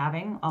fan of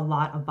having a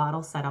lot of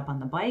bottles set up on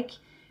the bike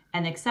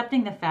and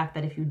accepting the fact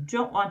that if you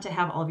don't want to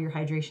have all of your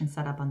hydration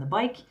set up on the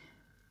bike,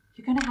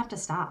 you're going to have to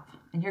stop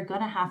and you're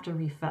going to have to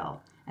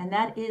refill. And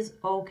that is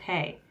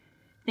okay.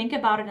 Think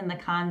about it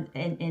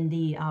in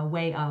the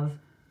way of,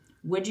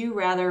 would you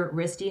rather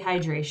risk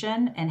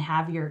dehydration and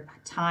have your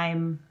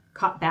time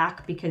cut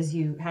back because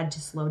you had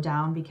to slow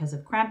down because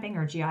of cramping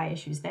or GI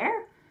issues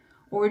there?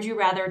 Or would you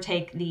rather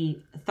take the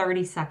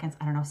 30 seconds,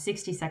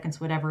 60 seconds,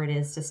 whatever it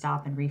is, to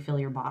stop and refill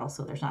your bottle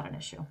so there's not an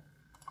issue?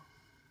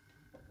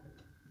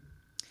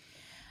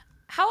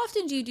 How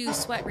often do you do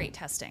sweat rate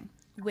testing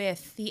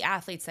with the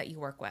athletes that you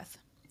work with?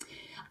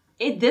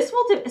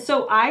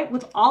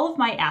 With all of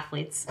my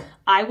athletes,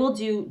 I will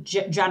do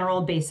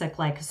general basic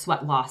like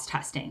sweat loss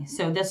testing.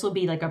 So this will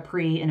be like a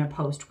pre and a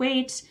post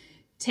weight,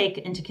 take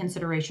into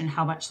consideration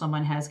how much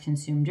someone has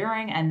consumed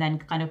during, and then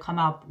kind of come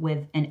up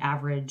with an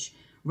average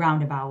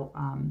roundabout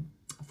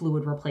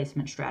fluid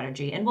replacement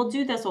strategy. And we'll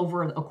do this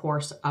over a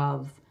course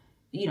of,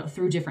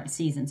 through different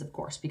seasons, of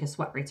course, because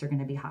sweat rates are going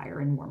to be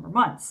higher in warmer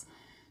months.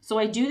 So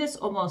I do this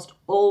almost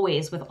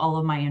always with all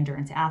of my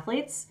endurance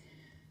athletes.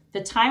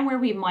 The time where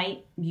we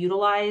might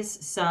utilize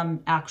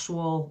some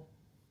actual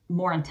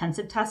more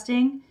intensive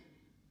testing,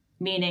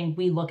 meaning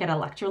we look at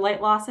electrolyte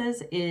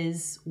losses,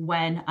 is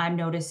when I'm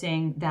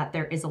noticing that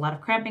there is a lot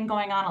of cramping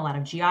going on, a lot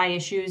of GI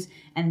issues,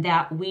 and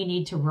that we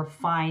need to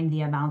refine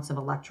the amounts of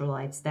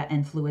electrolytes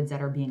and fluids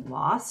that are being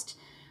lost,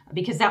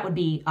 because that would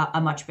be a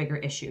much bigger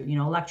issue.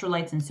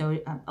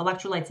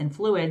 Electrolytes and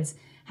fluids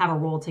have a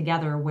role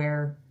together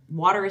where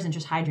water isn't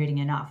just hydrating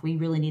enough. We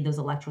really need those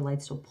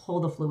electrolytes to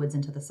pull the fluids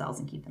into the cells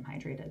and keep them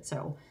hydrated.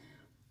 So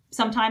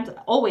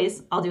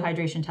always I'll do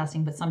hydration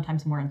testing, but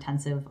sometimes more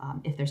intensive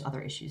if there's other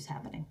issues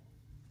happening.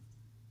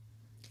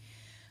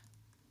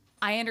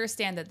 I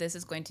understand that this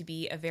is going to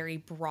be a very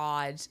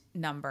broad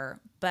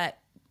number, but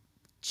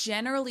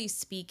generally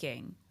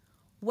speaking,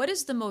 what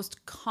is the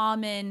most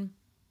common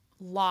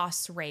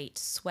loss rate,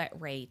 sweat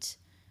rate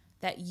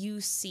that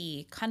you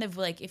see? Kind of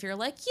like, if you're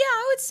like, yeah,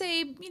 I would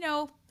say,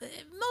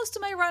 most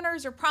of my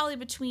runners are probably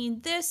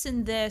between this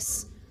and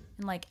this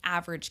in like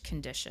average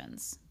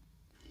conditions.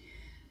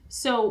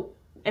 So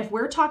if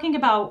we're talking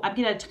about, I'm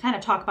going to kind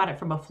of talk about it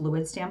from a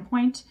fluid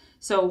standpoint.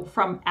 So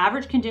from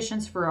average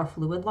conditions for a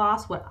fluid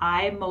loss, what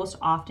I most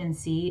often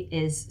see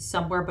is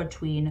somewhere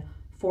between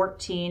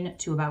 14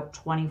 to about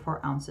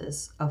 24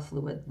 ounces of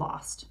fluid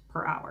lost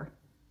per hour.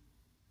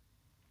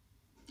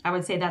 I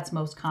would say that's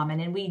most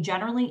common. And we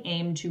generally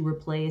aim to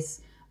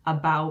replace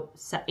about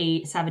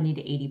 70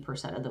 to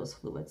 80% of those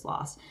fluids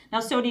lost. Now,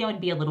 sodium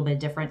would be a little bit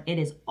different. It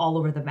is all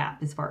over the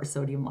map as far as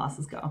sodium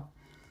losses go.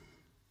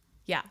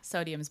 Yeah,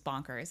 sodium's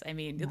bonkers. I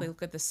mean,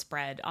 look at the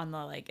spread on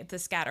the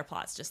scatter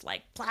plots, just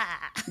like, blah.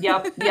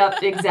 Yep,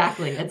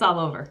 exactly. It's all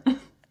over.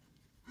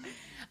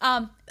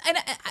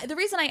 The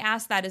reason I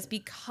ask that is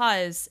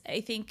because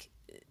I think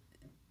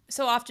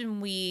so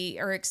often we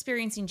are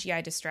experiencing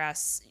GI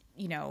distress,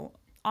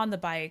 on the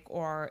bike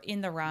or in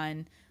the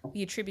run.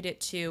 We attribute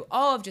it to,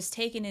 I've just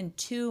taken in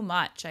too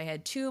much. I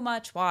had too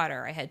much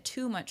water. I had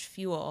too much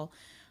fuel.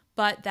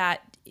 But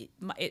that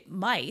it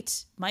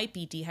might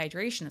be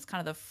dehydration. It's kind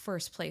of the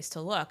first place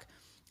to look.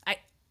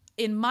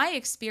 In my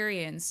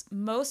experience,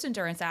 most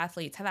endurance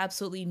athletes have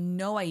absolutely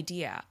no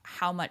idea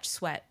how much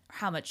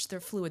their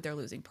fluid they're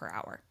losing per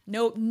hour.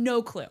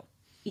 No clue.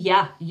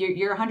 Yeah,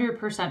 you're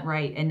 100%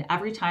 right. And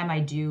every time I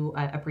do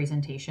a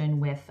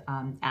presentation with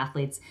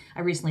athletes,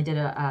 I recently did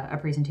a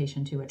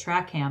presentation to a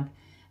track camp,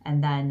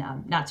 and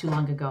then not too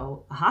long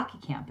ago, a hockey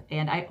camp.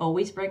 And I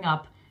always bring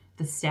up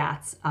the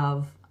stats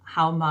of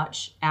how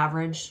much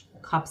average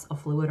cups of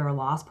fluid are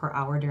lost per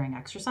hour during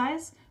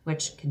exercise,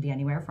 which can be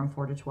anywhere from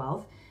 4 to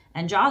 12.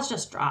 And jaws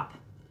just drop.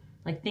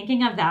 Like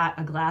thinking of that,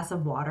 a glass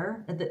of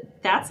water,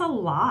 that's a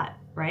lot,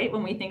 right?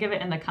 When we think of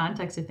it in the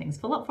context of things,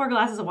 fill up 4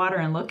 glasses of water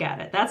and look at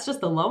it. That's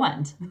just the low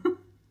end.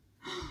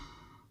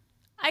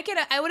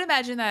 I would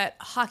imagine that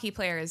hockey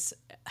players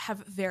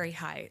have very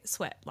high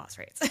sweat loss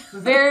rates.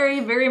 Very,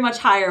 very much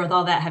higher with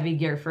all that heavy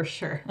gear for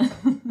sure.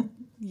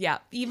 Yeah,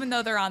 even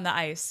though they're on the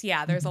ice,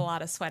 yeah, there's a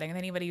lot of sweating. And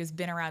anybody who's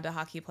been around a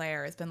hockey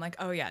player has been like,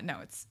 oh yeah, no,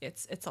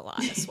 it's a lot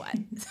of sweat.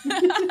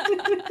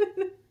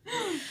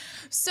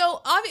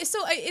 So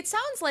it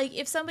sounds like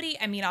if somebody,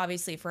 I mean,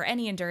 obviously for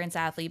any endurance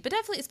athlete, but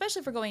definitely,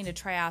 especially for going to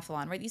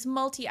triathlon, right? These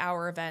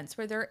multi-hour events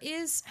where there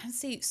is,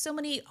 so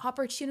many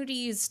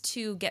opportunities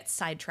to get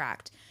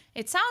sidetracked.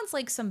 It sounds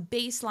like some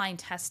baseline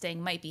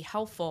testing might be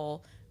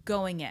helpful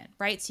going in,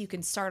 right? So you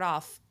can start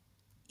off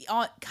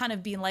kind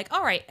of being like,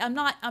 all right, I'm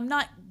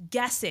not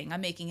guessing.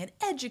 I'm making an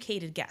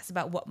educated guess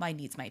about what my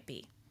needs might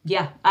be.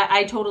 Yeah,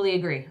 I totally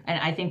agree. And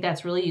I think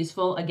that's really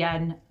useful.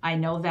 Again, I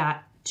know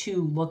that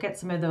to look at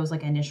some of those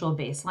like initial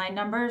baseline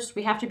numbers,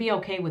 we have to be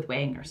okay with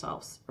weighing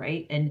ourselves,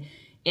 right? And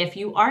if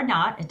you are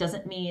not, it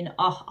doesn't mean,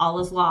 oh, all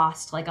is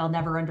lost. Like I'll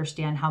never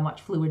understand how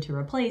much fluid to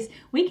replace.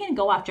 We can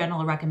go off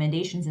general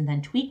recommendations and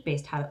then tweak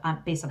based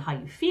on how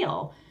you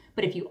feel.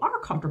 But if you are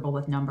comfortable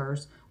with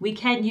numbers, we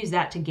can use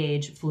that to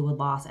gauge fluid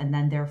loss and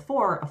then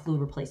therefore a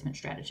fluid replacement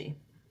strategy.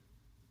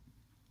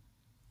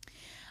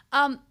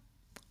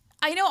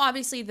 I know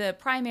obviously the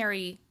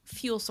primary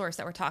fuel source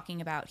that we're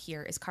talking about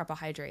here is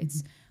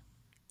carbohydrates. Mm-hmm.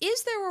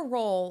 Is there a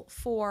role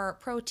for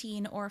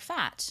protein or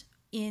fat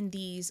in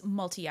these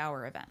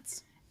multi-hour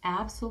events?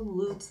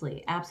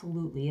 Absolutely.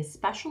 Absolutely.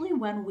 Especially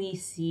when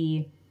we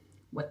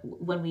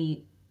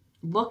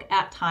look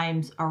at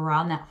times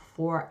around that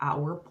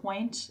 4-hour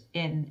point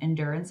in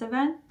endurance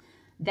event,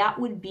 that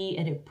would be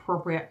an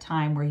appropriate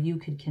time where you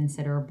could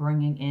consider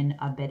bringing in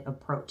a bit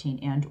of protein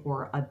and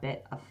or a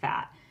bit of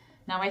fat.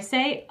 Now I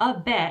say a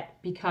bit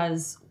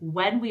because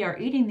when we are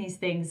eating these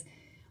things,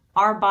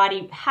 our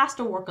body has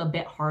to work a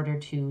bit harder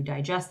to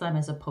digest them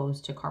as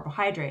opposed to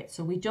carbohydrates.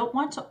 So we don't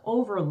want to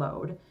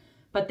overload,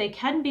 but they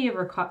can be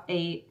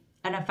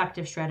an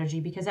effective strategy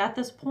because at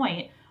this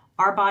point,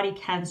 our body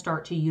can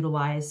start to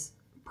utilize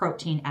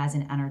protein as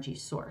an energy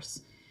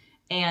source.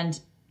 And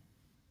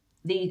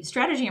the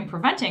strategy in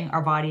preventing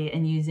our body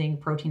and using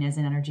protein as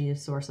an energy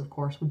source, of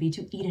course, would be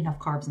to eat enough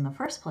carbs in the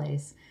first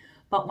place.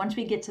 But once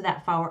we get to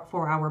that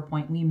 4-hour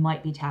point, we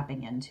might be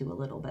tapping into a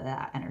little bit of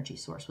that energy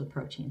source with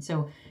protein.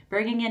 So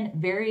bringing in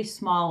very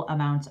small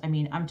amounts, I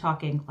mean, I'm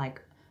talking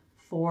like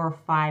 4 or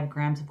 5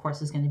 grams, of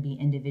course, is going to be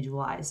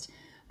individualized.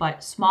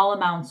 But small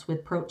amounts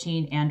with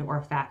protein and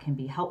or fat can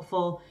be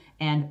helpful,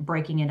 and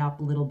breaking it up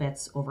little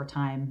bits over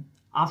time.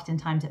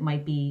 Oftentimes it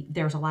might be,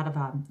 there's a lot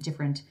of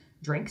different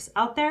drinks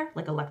out there,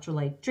 like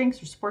electrolyte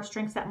drinks or sports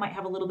drinks that might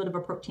have a little bit of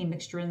a protein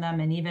mixture in them.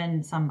 And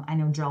even some, I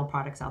know, gel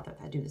products out there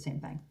that do the same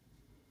thing.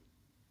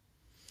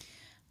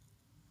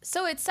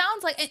 So it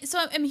sounds like, so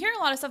I'm hearing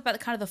a lot of stuff about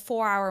kind of the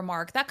 4-hour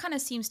mark. That kind of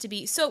seems to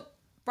be, so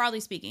broadly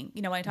speaking,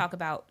 when I talk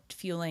about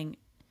fueling,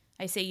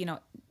 I say,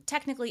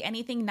 technically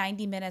anything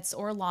 90 minutes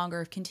or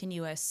longer of a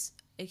continuous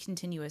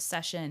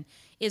session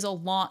is a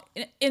long,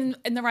 in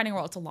the running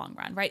world, it's a long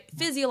run, right?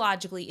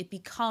 Physiologically, it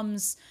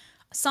becomes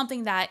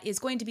something that is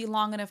going to be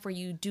long enough where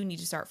you do need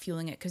to start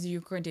fueling it because you're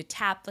going to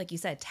tap, like you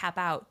said, tap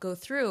out, go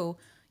through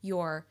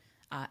your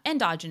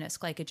endogenous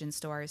glycogen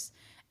stores.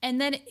 And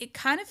then it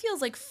kind of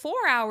feels like 4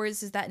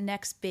 hours is that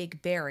next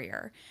big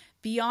barrier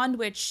beyond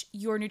which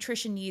your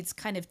nutrition needs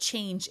kind of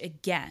change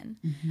again.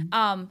 Mm-hmm.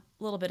 A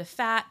little bit of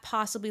fat,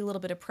 possibly a little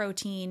bit of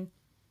protein.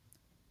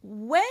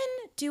 When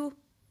do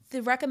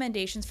the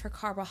recommendations for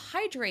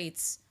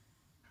carbohydrates,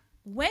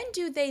 when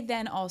do they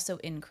then also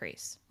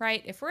increase,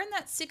 right? If we're in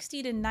that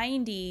 60 to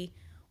 90,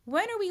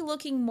 when are we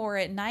looking more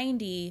at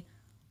 90?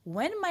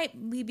 When might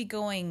we be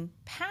going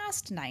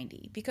past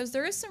 90? Because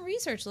there is some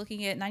research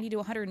looking at 90 to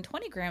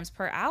 120 grams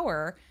per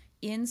hour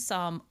in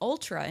some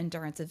ultra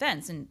endurance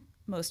events, and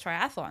most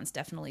triathlons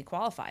definitely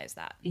qualify as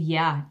that.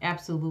 Yeah,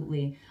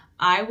 absolutely.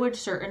 I would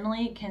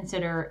certainly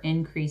consider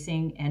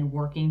increasing and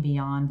working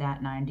beyond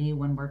that 90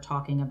 when we're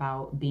talking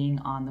about being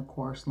on the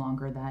course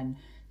longer than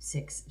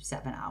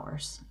 6-7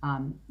 hours.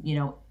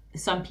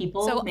 Some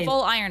people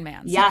full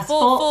Ironmans. Yes,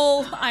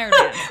 full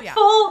Ironmans. Yeah.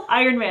 Full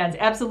Ironmans,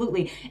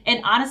 absolutely.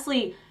 And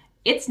honestly,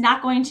 it's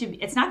not going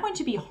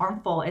to be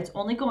harmful. It's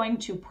only going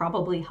to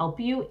probably help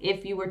you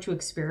if you were to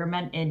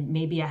experiment in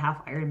maybe a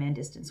half Ironman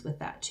distance with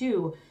that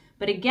too.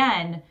 But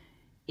again,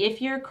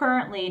 if you're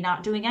currently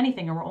not doing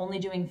anything and we're only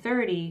doing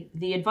 30,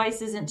 the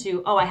advice isn't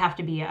to, I have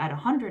to be at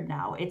 100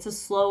 now. It's a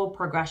slow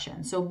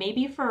progression. So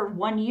maybe for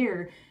 1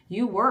 year,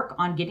 you work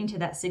on getting to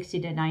that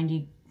 60 to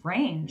 90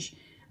 range.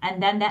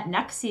 And then that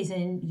next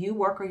season, you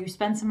work or you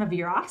spend some of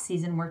your off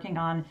season working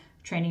on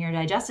training your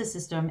digestive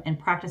system and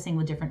practicing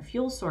with different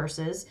fuel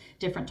sources,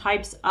 different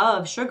types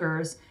of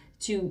sugars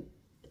to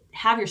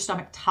have your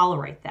stomach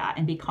tolerate that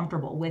and be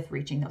comfortable with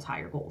reaching those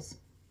higher goals.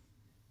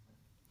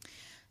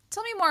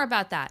 Tell me more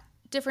about that.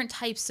 different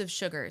types of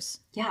sugars.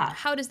 Yeah.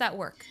 How does that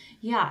work?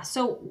 Yeah.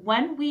 So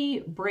when we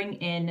bring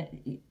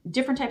in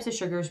different types of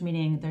sugars,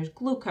 meaning there's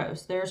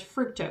glucose, there's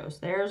fructose,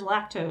 there's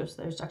lactose,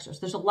 there's dextrose,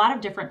 there's a lot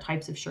of different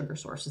types of sugar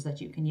sources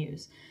that you can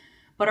use.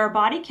 But our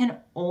body can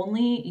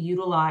only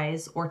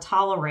utilize or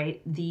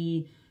tolerate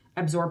the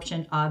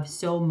absorption of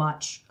so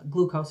much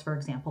glucose, for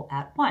example,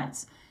 at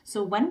once.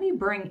 So when we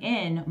bring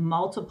in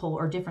multiple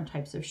or different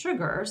types of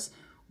sugars,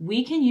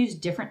 we can use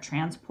different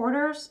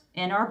transporters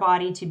in our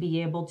body to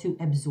be able to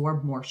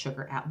absorb more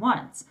sugar at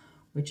once,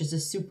 which is a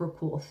super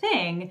cool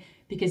thing,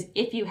 because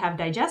if you have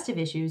digestive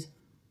issues,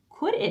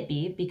 could it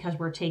be because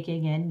we're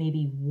taking in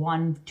maybe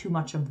too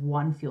much of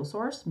one fuel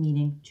source,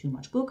 meaning too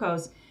much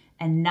glucose,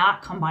 and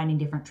not combining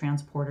different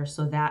transporters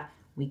so that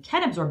we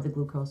can absorb the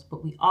glucose,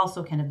 but we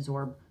also can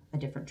absorb a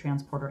different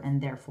transporter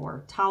and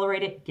therefore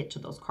tolerate it, get to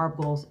those carb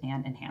goals,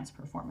 and enhance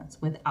performance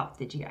without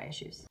the GI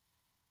issues.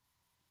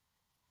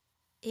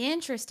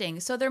 Interesting.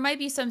 So there might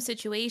be some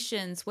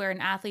situations where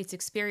an athlete's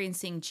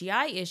experiencing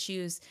GI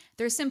issues,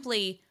 they're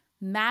simply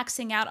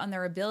maxing out on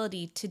their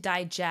ability to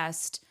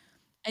digest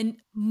and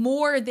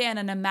more than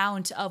an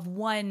amount of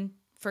one,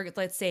 for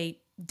let's say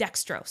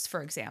dextrose,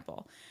 for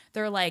example.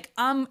 They're like,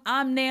 I'm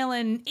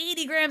nailing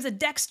 80 grams of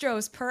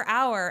dextrose per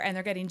hour, and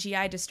they're getting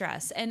GI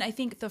distress. And I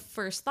think the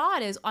first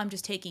thought is, I'm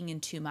just taking in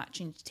too much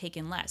and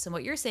taking less. And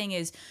what you're saying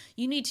is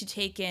you need to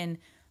take in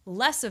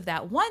less of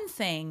that one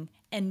thing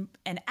and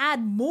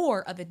add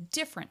more of a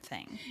different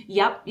thing.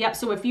 Yep.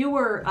 So if you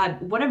were,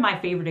 one of my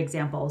favorite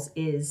examples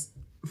is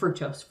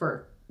fructose,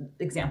 for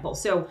example.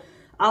 So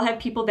I'll have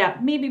people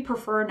that maybe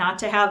prefer not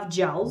to have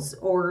gels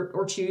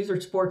or chews or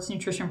sports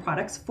nutrition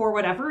products for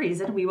whatever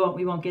reason. We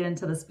won't get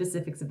into the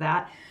specifics of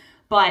that.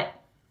 But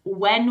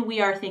when we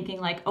are thinking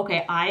like,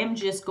 okay, I am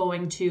just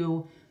going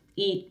to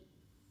eat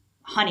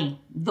honey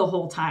the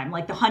whole time,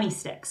 like the honey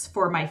sticks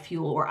for my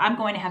fuel, or I'm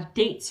going to have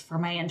dates for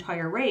my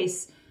entire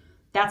race,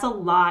 that's a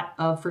lot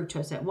of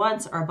fructose at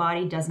once. Our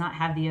body does not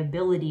have the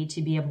ability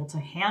to be able to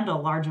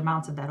handle large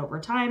amounts of that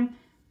over time.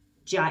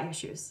 GI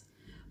issues.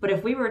 But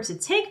if we were to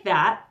take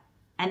that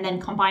and then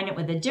combine it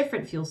with a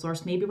different fuel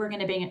source, maybe we're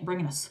going to bring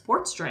in a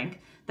sports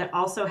drink that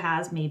also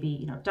has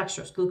maybe,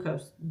 dextrose,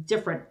 glucose,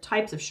 different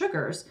types of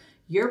sugars,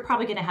 you're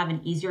probably going to have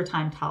an easier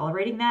time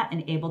tolerating that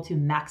and able to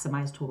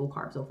maximize total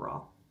carbs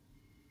overall.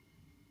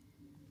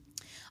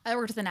 I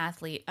worked with an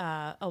athlete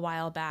a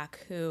while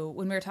back who,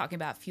 when we were talking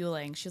about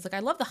fueling, she was like, I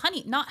love the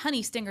honey, not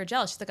honey stinger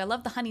gel. She's like, I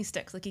love the honey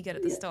sticks like you get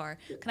at the store.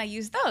 Can I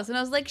use those? And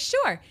I was like,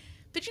 sure.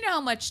 But you know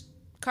how much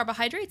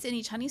carbohydrates in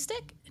each honey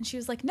stick? And she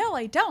was like, no,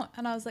 I don't.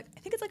 And I was like, I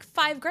think it's like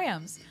 5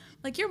 grams.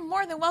 Like, you're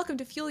more than welcome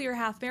to fuel your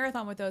half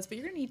marathon with those, but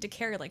you're going to need to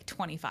carry like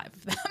 25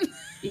 of them.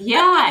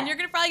 Yeah. And you're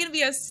probably going to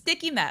be a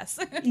sticky mess.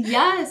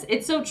 Yes,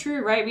 it's so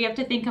true, right? We have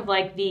to think of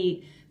like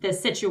the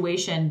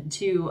situation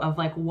too of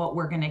like what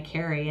we're going to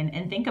carry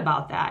and think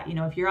about that.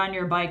 If you're on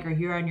your bike or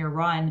you're on your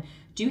run,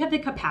 do you have the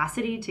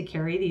capacity to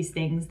carry these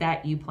things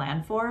that you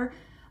plan for?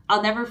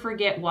 I'll never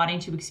forget wanting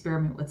to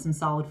experiment with some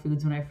solid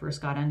foods when I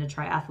first got into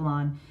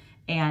triathlon.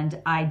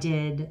 And I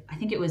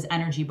think it was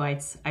energy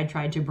bites I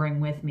tried to bring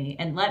with me.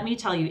 And let me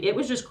tell you, it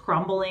was just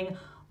crumbling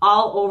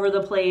all over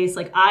the place.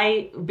 Like,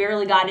 I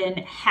barely got in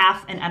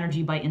half an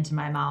energy bite into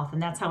my mouth.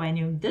 And that's how I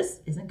knew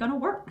this isn't going to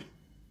work.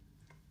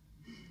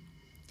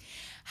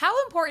 How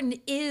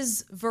important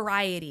is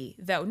variety,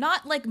 though?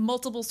 Not like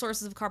multiple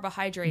sources of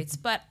carbohydrates,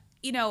 but,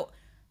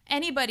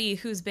 anybody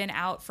who's been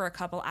out for a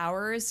couple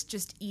hours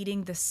just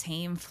eating the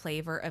same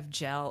flavor of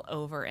gel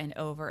over and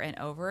over and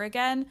over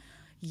again,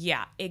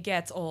 yeah, it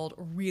gets old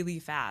really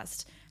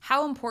fast.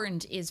 How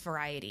important is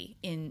variety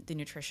in the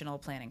nutritional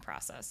planning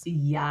process?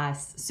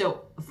 Yes.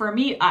 So for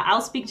me,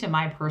 I'll speak to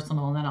my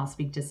personal, and then I'll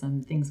speak to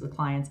some things with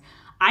clients.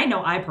 I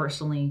know I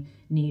personally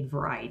need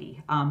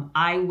variety.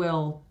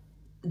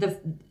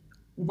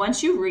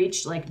 Once you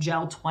reach like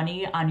gel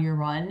 20 on your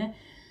run,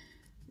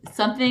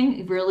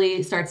 something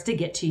really starts to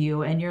get to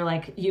you, and you're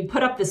like, you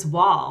put up this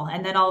wall,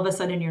 and then all of a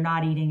sudden you're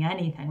not eating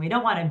anything. We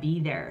don't want to be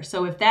there.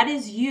 So if that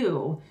is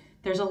you,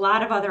 there's a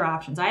lot of other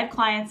options. I have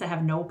clients that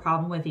have no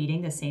problem with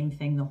eating the same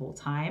thing the whole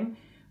time,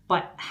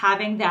 but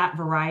having that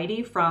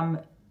variety from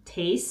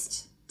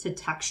taste to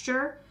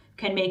texture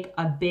can make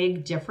a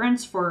big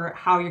difference for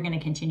how you're going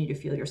to continue to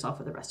fuel yourself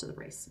for the rest of the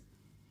race.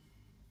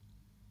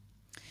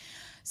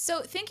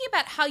 So thinking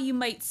about how you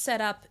might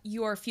set up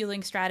your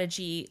fueling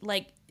strategy,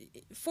 like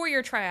for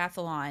your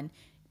triathlon,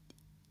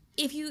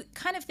 if you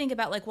kind of think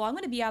about like, well, I'm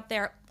going to be out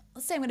there,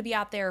 let's say I'm going to be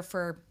out there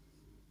for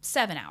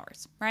 7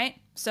 hours, right?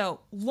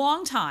 So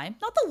long time,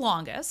 not the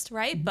longest,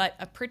 right? But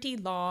a pretty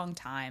long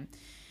time.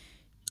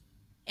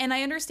 And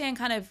I understand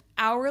kind of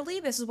hourly,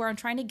 this is where I'm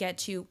trying to get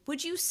to.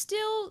 Would you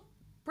still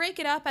break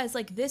it up as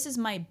like, this is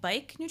my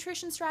bike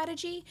nutrition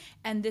strategy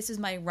and this is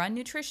my run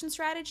nutrition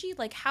strategy?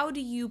 Like, how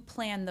do you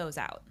plan those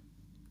out?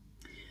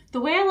 The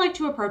way I like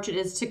to approach it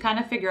is to kind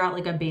of figure out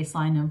like a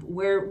baseline of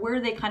where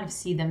they kind of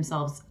see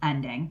themselves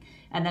ending,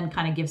 and then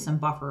kind of give some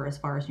buffer as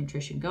far as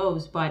nutrition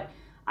goes. But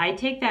I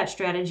take that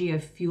strategy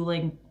of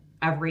fueling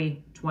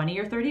every 20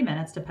 or 30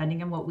 minutes,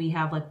 depending on what we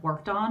have like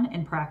worked on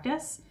in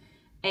practice.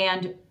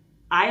 And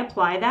I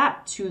apply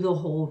that to the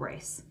whole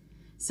race.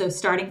 So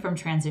starting from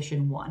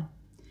transition 1.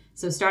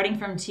 So starting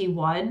from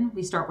T1,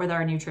 we start with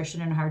our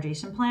nutrition and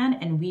hydration plan,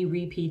 and we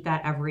repeat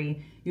that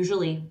every,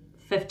 usually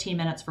 15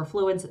 minutes for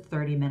fluids,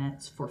 30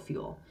 minutes for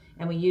fuel.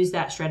 And we use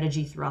that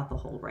strategy throughout the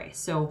whole race.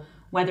 So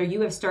whether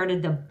you have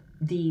started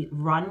the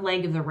run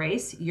leg of the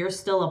race, you're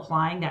still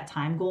applying that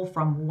time goal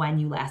from when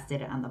you last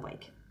did it on the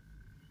bike.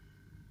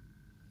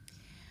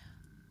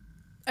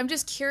 I'm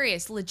just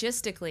curious,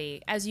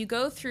 logistically, as you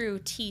go through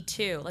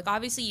T2, like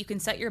obviously you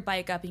can set your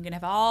bike up and you can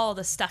have all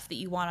the stuff that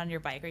you want on your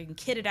bike, or you can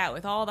kit it out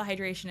with all the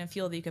hydration and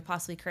fuel that you could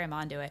possibly cram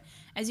onto it.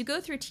 As you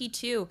go through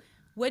T2,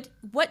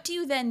 what do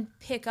you then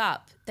pick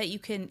up that you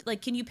can,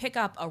 like, can you pick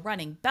up a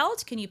running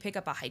belt? Can you pick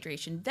up a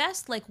hydration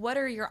vest? Like, what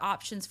are your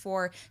options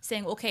for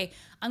saying, okay,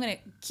 I'm going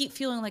to keep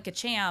feeling like a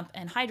champ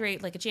and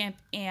hydrate like a champ,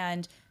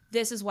 and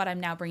this is what I'm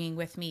now bringing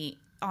with me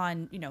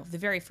on, the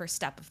very first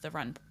step of the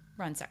run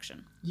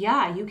section?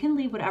 Yeah, you can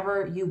leave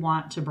whatever you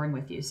want to bring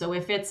with you. So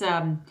if it's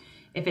a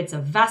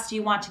vest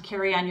you want to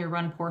carry on your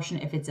run portion,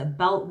 if it's a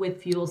belt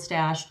with fuel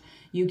stashed,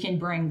 you can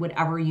bring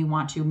whatever you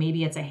want to.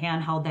 Maybe it's a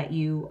handheld that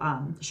you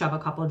shove a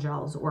couple of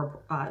gels or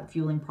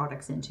fueling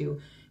products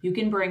into. You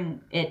can bring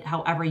it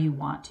however you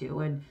want to.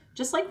 And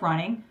just like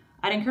running,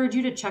 I'd encourage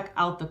you to check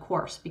out the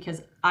course,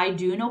 because I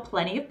do know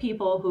plenty of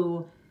people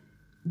who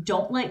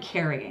don't like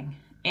carrying.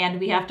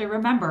 And we have to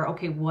remember,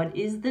 okay, what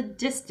is the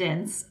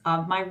distance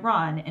of my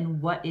run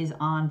and what is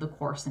on the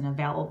course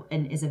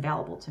and is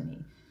available to me?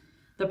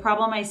 The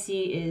problem I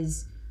see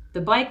is the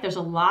bike, there's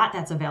a lot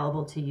that's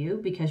available to you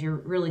because you're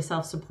really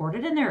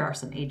self-supported, and there are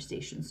some aid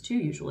stations too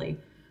usually.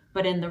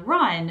 But in the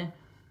run,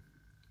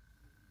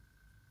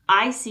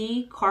 I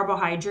see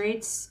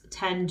carbohydrates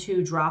tend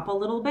to drop a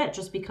little bit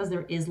just because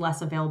there is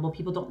less available.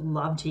 People don't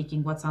love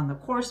taking what's on the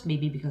course,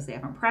 maybe because they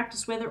haven't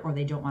practiced with it or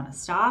they don't want to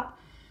stop.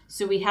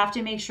 So we have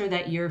to make sure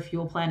that your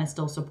fuel plan is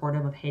still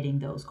supportive of hitting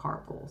those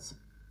carb goals.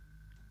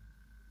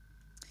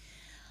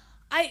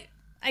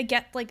 I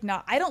get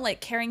I don't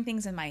like carrying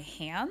things in my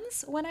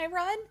hands when I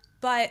run,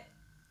 but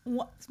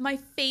my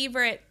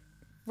favorite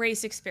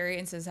race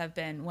experiences have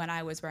been when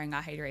I was wearing a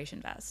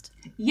hydration vest.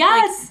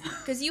 Yes!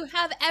 Because you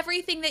have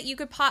everything that you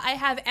could I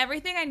have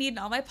everything I need in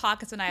all my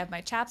pockets, and I have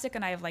my chapstick,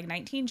 and I have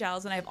 19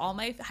 gels, and I have all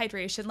my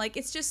hydration.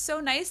 It's just so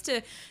nice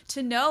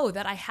to know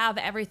that I have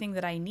everything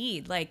that I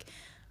need.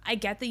 I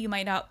get that you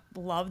might not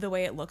love the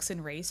way it looks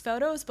in race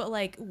photos, but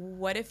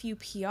what if you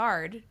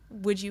PR'd?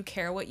 Would you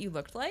care what you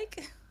looked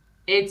like?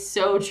 It's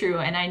so true.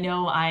 And I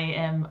know I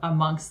am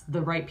amongst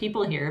the right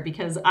people here,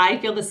 because I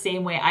feel the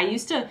same way. I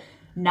used to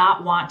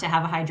not want to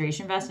have a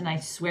hydration vest, and I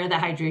swear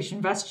that hydration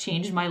vest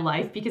changed my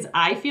life, because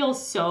I feel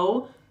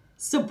so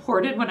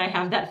supported when I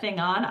have that thing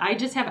on. I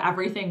just have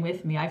everything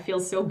with me. I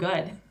feel so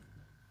good.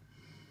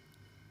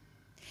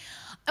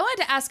 I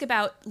wanted to ask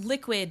about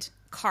liquid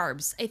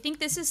carbs. I think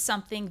this is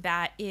something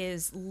that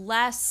is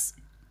less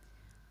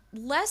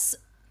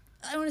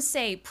I want to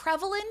say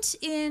prevalent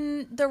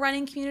in the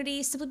running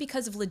community, simply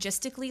because of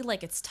logistically,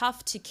 it's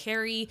tough to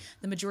carry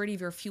the majority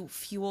of your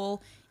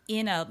fuel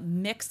in a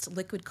mixed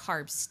liquid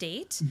carb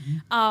state.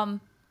 Mm-hmm.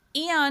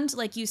 And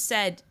like you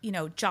said,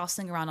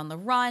 jostling around on the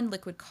run,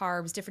 liquid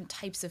carbs, different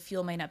types of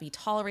fuel may not be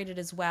tolerated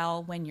as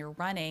well when you're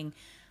running.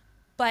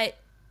 But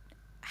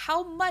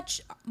how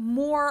much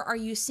more are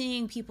you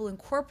seeing people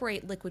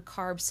incorporate liquid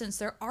carbs, since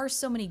there are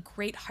so many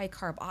great high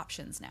carb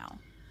options now?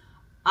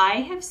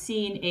 I have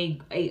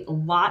seen a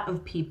lot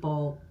of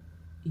people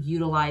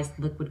utilize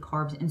liquid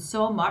carbs, and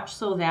so much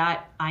so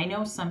that I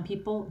know some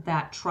people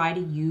that try to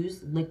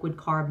use liquid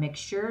carb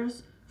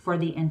mixtures for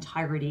the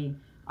entirety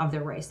of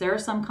the race. There are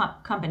some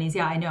companies,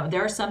 I know,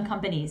 there are some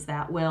companies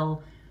that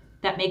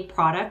make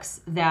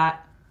products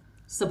that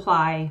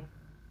supply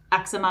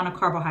X amount of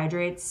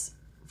carbohydrates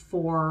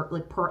for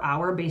per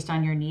hour based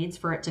on your needs,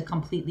 for it to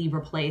completely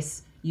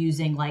replace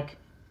using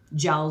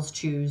gels,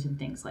 chews, and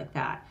things like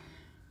that.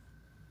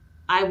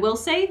 I will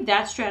say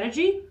that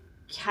strategy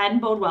can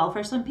bode well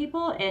for some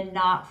people and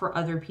not for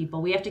other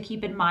people. We have to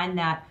keep in mind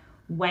that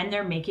when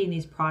they're making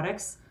these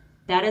products,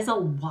 that is a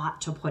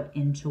lot to put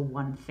into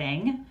one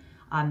thing.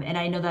 And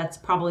I know that's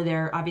probably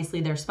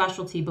their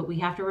specialty, but we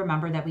have to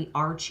remember that we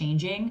are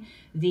changing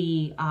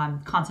the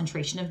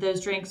concentration of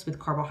those drinks with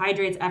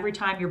carbohydrates. Every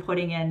time you're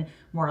putting in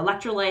more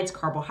electrolytes,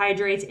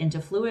 carbohydrates into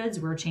fluids,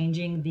 we're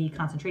changing the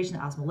concentration, the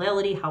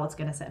osmolality, how it's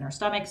going to sit in our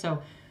stomach.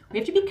 So we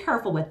have to be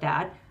careful with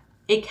that.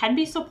 It can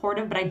be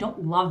supportive, but I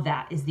don't love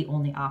that is the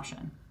only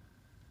option.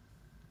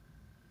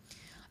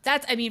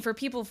 That's, for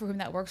people for whom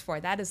that works for,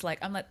 that is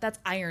that's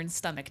iron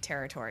stomach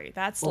territory.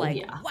 That's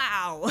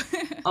wow.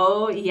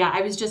 Oh yeah.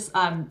 I was just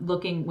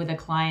looking with a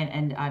client,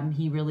 and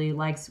he really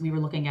we were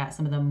looking at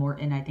some of the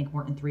Morton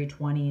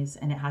 320s,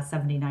 and it has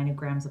 79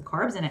 grams of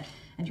carbs in it.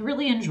 And he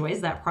really enjoys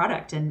that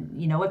product. And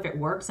if it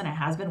works, and it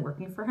has been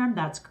working for him,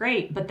 that's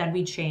great. But then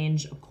we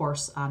change, of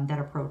course, that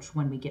approach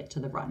when we get to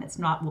the run. It's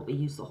not what we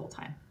use the whole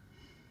time.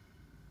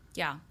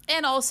 Yeah.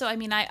 And also,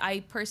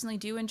 I personally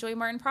do enjoy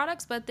Martin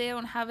products, but they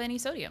don't have any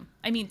sodium.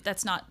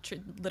 That's not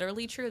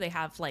literally true. They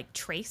have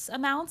trace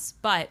amounts,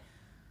 but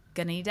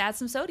gonna need to add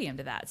some sodium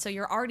to that. So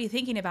you're already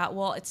thinking about,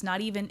 well, it's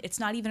not even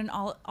an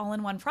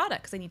all-in-one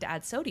product because I need to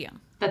add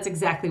sodium. That's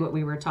exactly what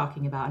we were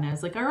talking about. And I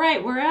was like, all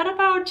right, we're at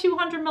about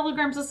 200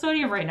 milligrams of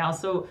sodium right now.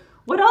 So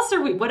what else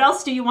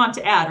do you want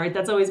to add, right?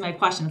 That's always my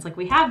question. It's like,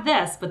 we have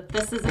this, but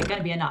this isn't going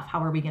to be enough.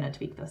 How are we going to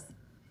tweak this?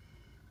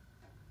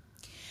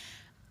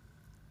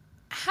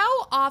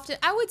 How often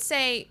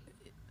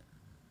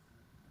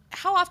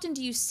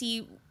do you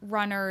see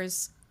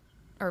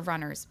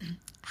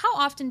how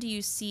often do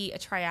you see a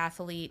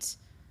triathlete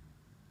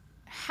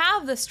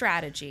have the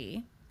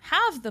strategy,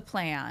 have the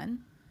plan,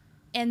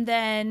 and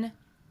then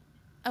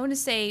I want to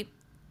say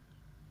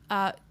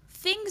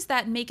things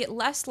that make it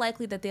less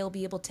likely that they'll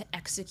be able to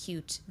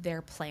execute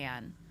their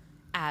plan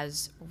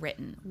as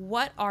written?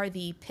 What are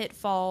the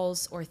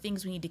pitfalls or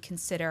things we need to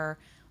consider?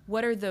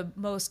 What are the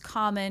most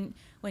common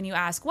when you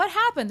ask, what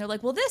happened? They're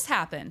like, well, this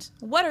happened.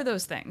 What are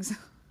those things?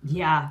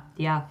 Yeah.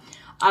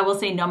 I will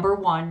say number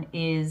one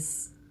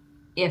is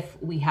if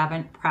we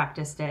haven't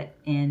practiced it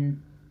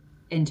in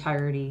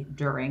entirety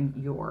during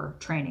your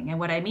training. And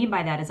what I mean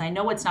by that is I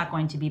know it's not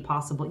going to be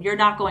possible. You're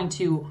not going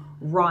to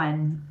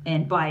run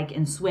and bike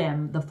and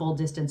swim the full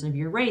distance of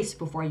your race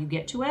before you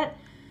get to it.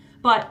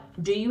 But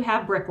do you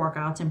have brick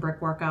workouts? And brick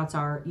workouts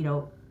are,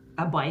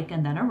 a bike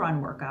and then a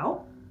run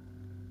workout.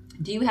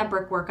 Do you have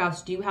brick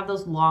workouts? Do you have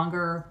those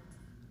longer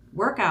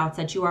workouts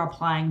that you are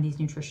applying these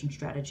nutrition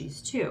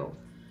strategies to?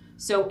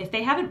 So if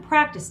they haven't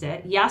practiced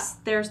it, yes,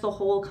 there's the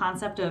whole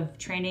concept of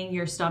training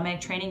your stomach,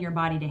 training your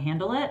body to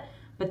handle it,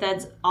 but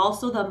that's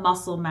also the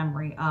muscle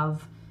memory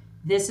of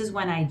this is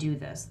when I do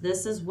this.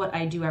 This is what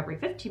I do every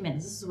 15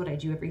 minutes. This is what I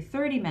do every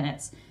 30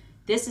 minutes.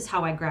 This is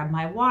how I grab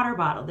my water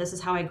bottle. This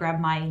is how I grab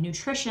my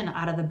nutrition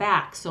out of the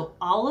back. So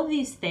all of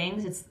these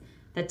things, it's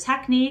the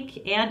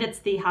technique and it's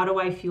the how do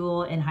I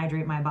fuel and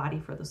hydrate my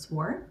body for the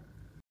sport.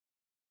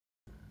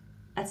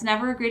 That's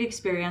never a great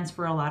experience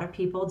for a lot of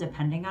people,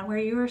 depending on where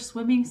you are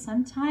swimming.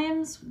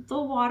 Sometimes the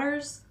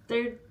waters,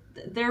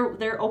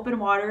 they're open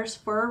waters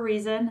for a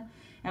reason,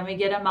 and we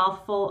get a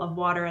mouthful of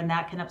water, and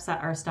that can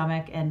upset our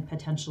stomach and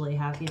potentially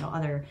have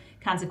other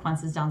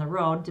consequences down the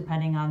road,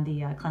 depending on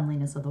the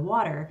cleanliness of the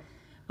water.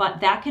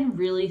 But that can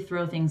really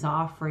throw things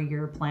off for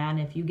your plan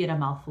if you get a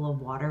mouthful of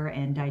water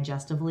and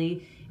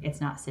digestively it's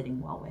not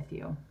sitting well with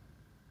you.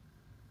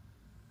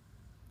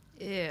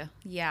 Ew,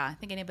 yeah, I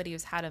think anybody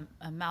who's had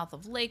a mouth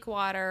of lake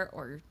water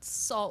or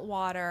salt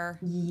water.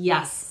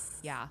 Yes.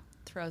 Yeah,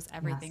 throws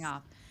everything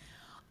off.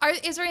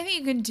 Is there anything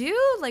you can do?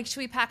 Like, should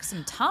we pack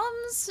some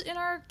Tums in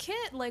our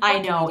kit? Like, what I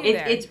know can we do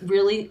there? it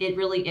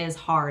really is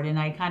hard, and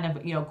I kind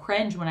of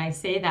cringe when I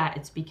say that.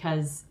 It's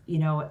because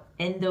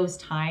in those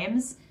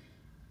times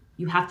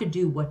you have to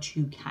do what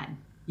you can.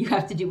 You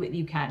have to do what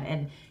you can,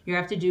 and you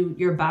have to do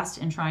your best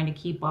in trying to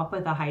keep up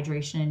with a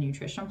hydration and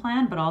nutrition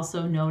plan, but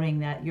also noting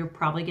that you're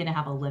probably going to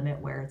have a limit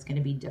where it's going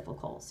to be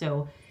difficult.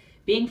 So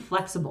being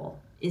flexible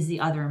is the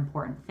other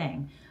important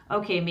thing.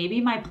 Okay,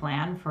 maybe my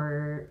plan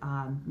for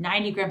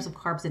 90 grams of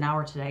carbs an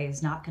hour today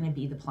is not going to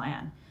be the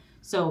plan.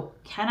 So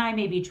can I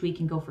maybe tweak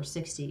and go for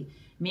 60?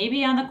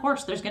 Maybe on the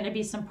course there's going to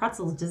be some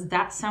pretzels. Does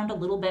that sound a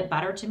little bit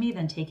better to me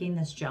than taking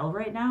this gel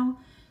right now?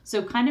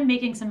 So kind of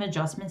making some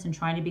adjustments and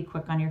trying to be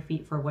quick on your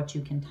feet for what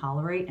you can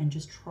tolerate, and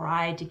just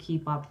try to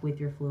keep up with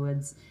your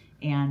fluids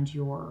and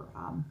your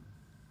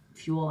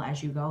fuel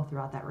as you go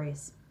throughout that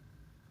race.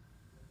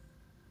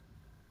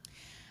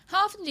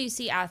 How often do you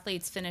see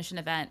athletes finish an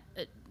event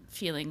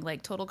feeling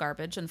like total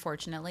garbage,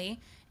 unfortunately,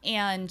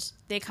 and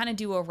they kind of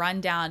do a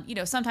rundown,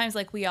 sometimes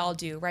like we all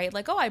do, right?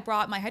 Like, oh, I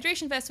brought my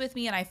hydration vest with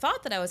me and I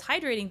thought that I was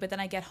hydrating, but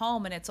then I get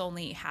home and it's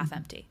only half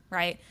empty,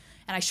 right?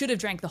 And I should have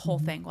drank the whole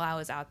thing while I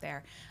was out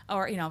there.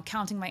 Or,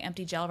 counting my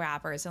empty gel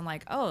wrappers and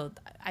like, oh,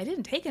 I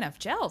didn't take enough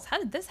gels. How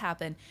did this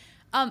happen?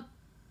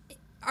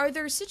 Are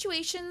there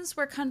situations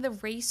where kind of the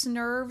race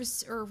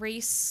nerves or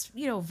race,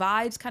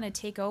 vibes kind of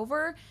take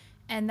over,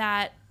 and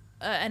that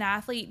an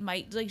athlete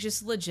might like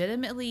just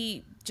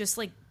legitimately just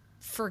like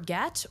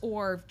forget,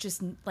 or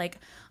just like,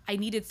 I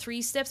needed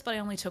 3 steps, but I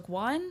only took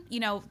 1?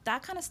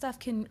 That kind of stuff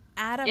can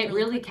add up. It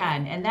really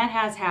can. And that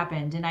has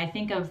happened. And I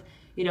think of,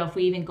 if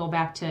we even go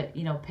back to,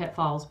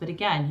 pitfalls, but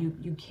again,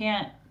 you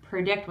can't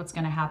predict what's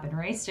going to happen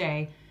race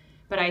day.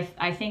 But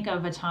I think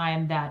of a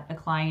time that a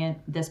client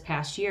this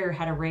past year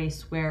had a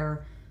race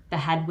where the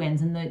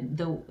headwinds and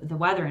the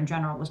weather in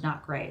general was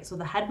not great. So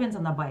the headwinds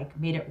on the bike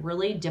made it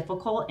really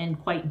difficult and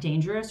quite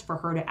dangerous for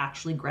her to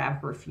actually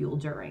grab her fuel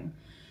during.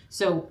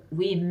 So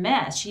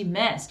she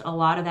missed a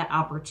lot of that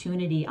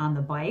opportunity on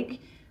the bike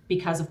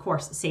because, of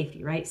course,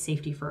 safety, right?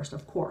 Safety first,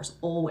 of course,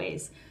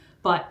 always.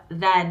 But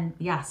then,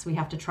 yes, we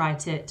have to try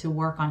to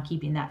work on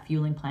keeping that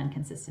fueling plan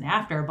consistent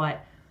after.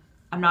 But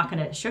I'm not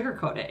going to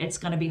sugarcoat it. It's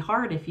going to be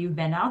hard if you've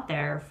been out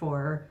there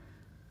for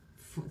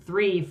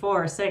 3,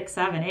 4, 6,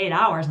 7, 8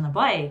 hours on the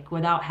bike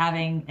without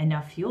having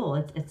enough fuel.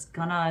 It's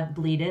going to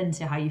bleed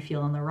into how you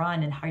feel on the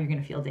run and how you're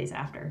going to feel days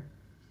after.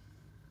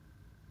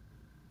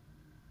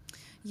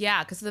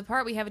 Yeah, because the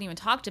part we haven't even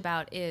talked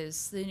about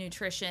is the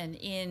nutrition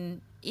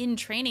in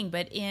training,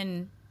 but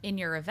in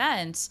your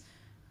event.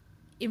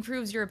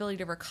 improves your ability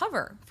to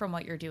recover from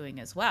what you're doing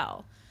as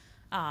well.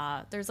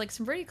 There's like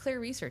some pretty clear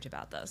research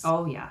about this.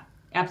 Oh yeah,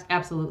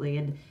 absolutely.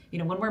 And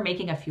when we're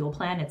making a fuel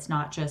plan, it's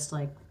not just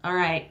like, all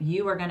right,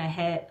 you are going to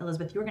hit,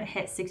 Elizabeth, you're going to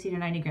hit 60 to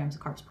 90 grams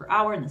of carbs per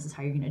hour, and this is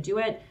how you're going to do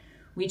it.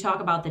 We talk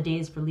about the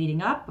days for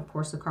leading up, of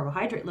course, the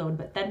carbohydrate load,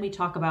 but then we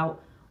talk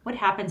about what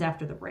happens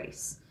after the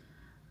race.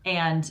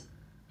 And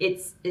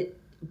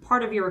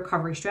part of your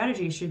recovery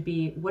strategy should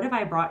be, what have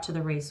I brought to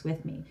the race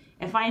with me?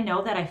 If I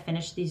know that I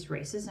finished these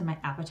races and my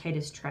appetite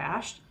is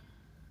trashed,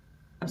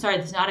 I'm sorry,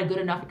 that's not a good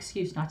enough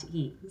excuse not to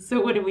eat.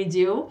 So what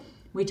do?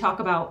 We talk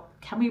about,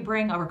 can we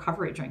bring a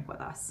recovery drink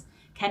with us?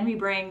 Can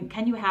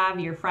you have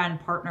your friend,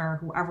 partner,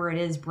 whoever it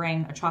is,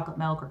 bring a chocolate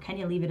milk, or can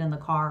you leave it in the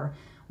car?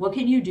 What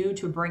can you do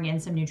to bring in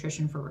some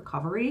nutrition for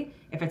recovery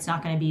if it's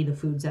not going to be the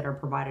foods that are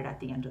provided at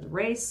the end of the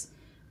race?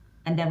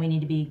 And then we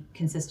need to be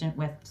consistent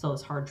with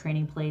those hard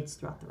training plates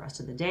throughout the rest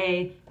of the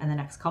day and the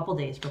next couple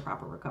days for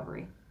proper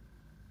recovery.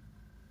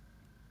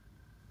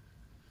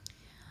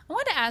 I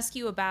want to ask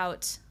you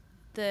about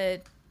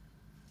the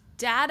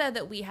data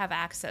that we have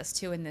access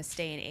to in this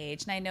day and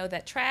age. And I know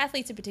that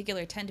triathletes in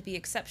particular tend to be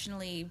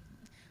exceptionally,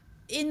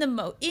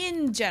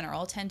 in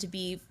general, tend to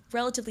be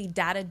relatively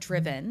data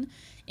driven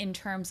in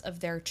terms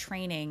of their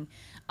training,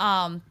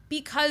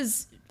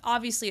 because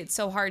obviously it's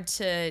so hard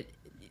to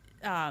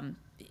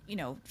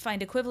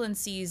find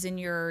equivalencies in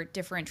your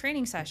different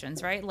training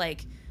sessions, right?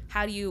 Like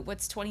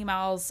what's 20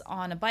 miles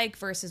on a bike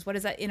versus what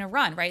is that in a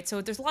run, right?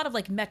 So there's a lot of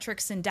like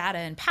metrics and data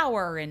and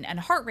power and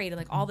heart rate and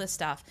like all this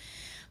stuff.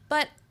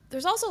 But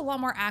there's also a lot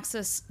more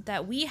access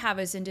that we have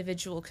as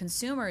individual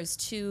consumers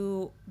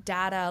to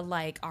data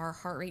like our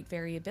heart rate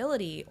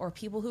variability, or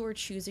people who are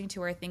choosing to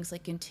wear things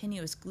like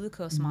continuous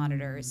glucose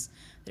monitors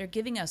that are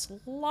giving us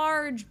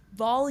large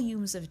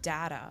volumes of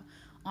data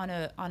on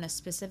a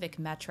specific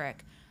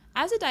metric.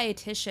 As a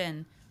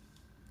dietitian,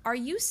 are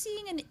you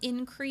seeing an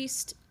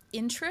increased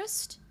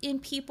interest in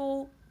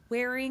people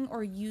wearing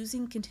or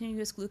using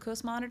continuous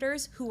glucose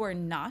monitors who are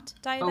not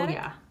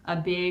diabetic?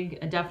 Oh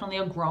yeah, definitely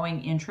a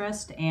growing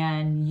interest,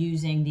 and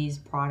using these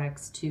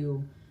products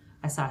to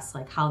assess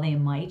like how they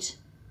might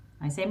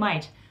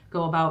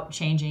go about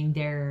changing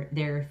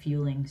their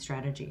fueling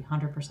strategy.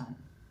 100%.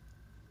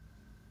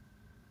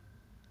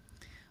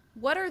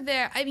 What are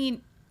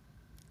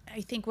I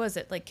think, was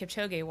it like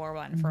Kipchoge wore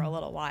one for a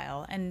little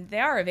while, and they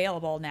are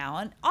available now.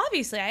 And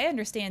obviously I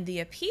understand the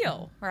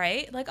appeal,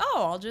 right? Like,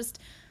 I'll just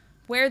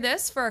wear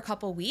this for a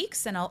couple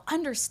weeks and I'll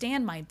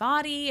understand my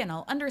body and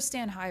I'll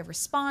understand how I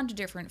respond to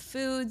different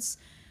foods.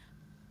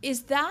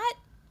 Is that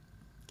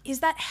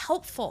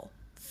helpful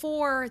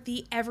for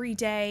the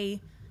everyday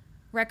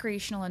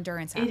recreational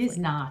endurance athlete?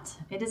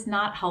 It is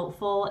not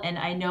helpful. And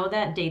I know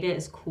that data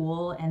is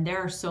cool, and there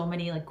are so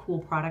many like cool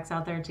products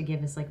out there to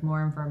give us like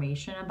more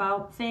information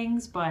about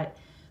things, but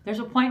there's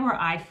a point where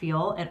I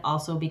feel it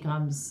also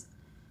becomes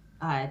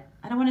I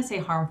don't want to say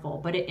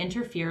harmful, but it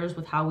interferes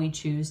with how we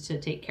choose to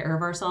take care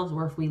of ourselves,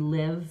 or if we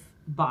live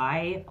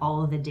by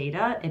all of the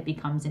data, it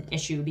becomes an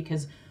issue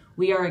because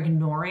we are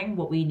ignoring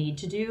what we need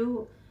to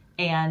do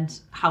and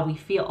how we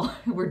feel.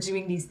 We're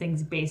doing these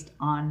things based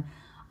on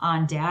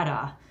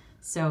data.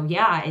 So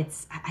yeah,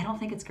 I don't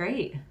think it's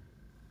great.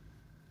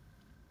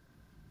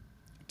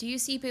 Do you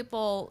see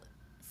people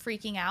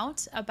freaking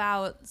out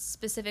about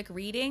specific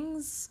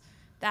readings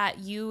that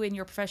you, in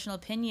your professional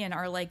opinion,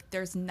 are like,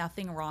 there's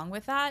nothing wrong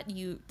with that?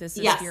 This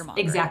is fear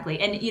mongering. Exactly.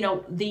 And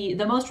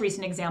the most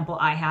recent example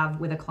I have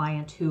with a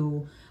client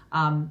who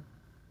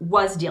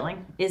is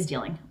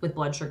dealing with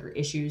blood sugar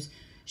issues.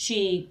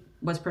 She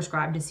was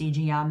prescribed a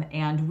CGM,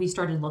 and we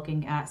started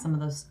looking at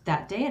some of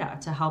that data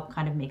to help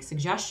kind of make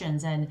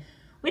suggestions. And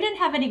we didn't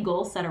have any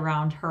goals set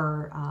around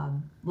her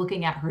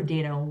looking at her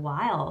data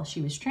while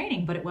she was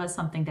training, but it was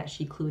something that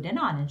she clued in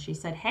on. And she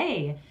said,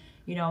 hey,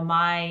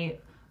 my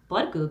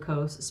blood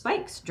glucose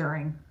spikes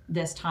during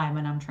this time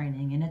when I'm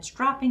training, and it's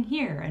dropping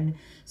here. And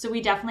so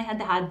we definitely had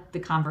to have the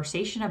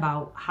conversation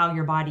about how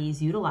your body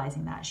is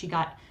utilizing that. She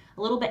got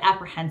a little bit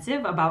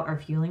apprehensive about our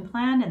fueling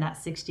plan and that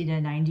 60 to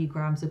 90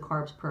 grams of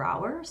carbs per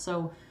hour.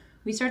 So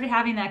we started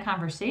having that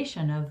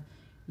conversation of,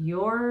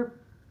 your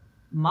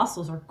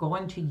muscles are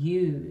going to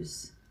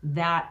use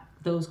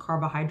those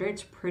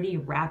carbohydrates pretty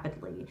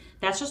rapidly.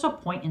 That's just a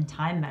point in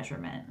time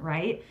measurement,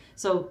 right?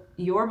 So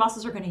your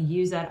muscles are going to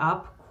use that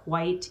up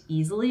quite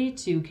easily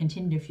to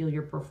continue to fuel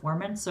your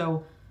performance.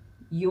 So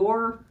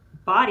your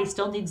body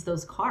still needs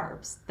those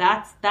carbs.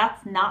 That's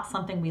not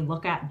something we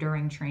look at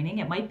during training.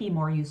 It might be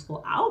more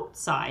useful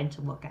outside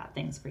to look at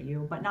things for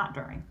you, but not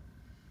during.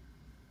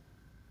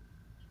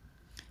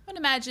 I would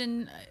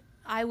imagine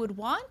I would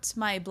want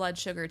my blood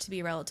sugar to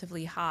be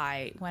relatively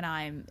high when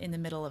I'm in the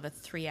middle of a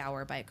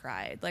 3-hour bike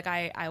ride. Like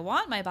I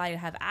want my body to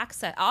have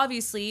access,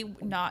 obviously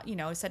not,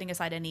 setting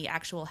aside any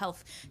actual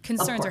health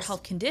concerns or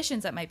health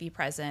conditions that might be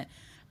present.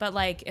 But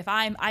like if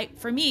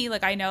for me,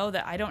 like I know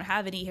that I don't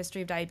have any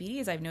history of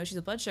diabetes. I have no issues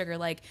with blood sugar.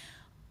 Like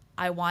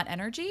I want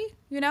energy,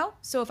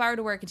 So if I were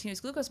to wear a continuous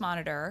glucose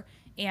monitor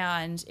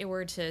and it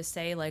were to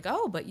say like,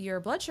 oh, but your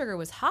blood sugar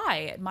was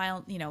high at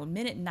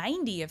minute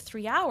 90 of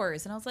 3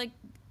 hours. And I was like,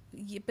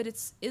 but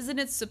isn't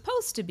it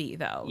supposed to be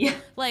though? Yeah.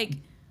 Like,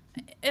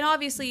 and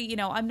obviously, you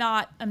know, I'm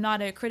not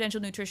a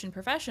credentialed nutrition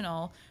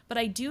professional, but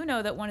I do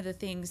know that one of the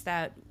things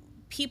that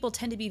people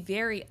tend to be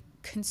very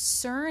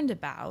concerned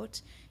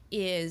about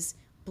is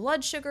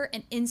blood sugar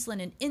and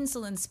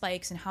insulin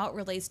spikes and how it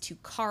relates to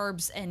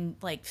carbs and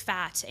like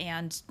fat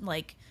and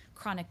like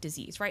chronic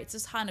disease, right? It's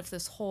just kind of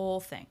this whole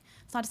thing.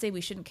 It's not to say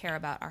we shouldn't care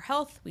about our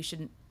health. We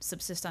shouldn't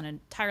subsist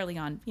entirely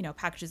on, you know,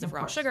 packages of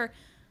raw sugar.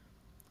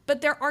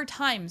 But there are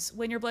times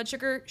when your blood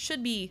sugar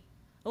should be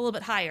a little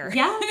bit higher.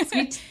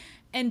 Yes.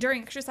 And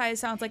during exercise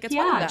sounds like it's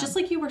one of them. Just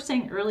like you were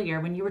saying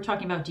earlier when you were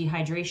talking about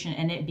dehydration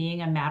and it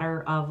being a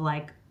matter of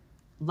like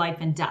life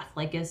and death.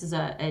 Like this is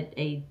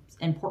a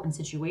important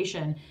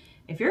situation.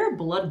 If your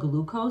blood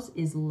glucose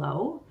is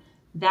low,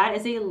 that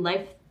is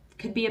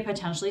could be a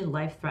potentially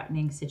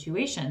life-threatening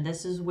situation.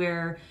 This is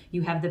where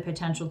you have the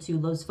potential to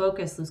lose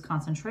focus, lose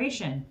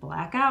concentration,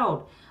 black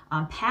out,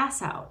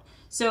 pass out.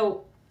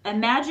 So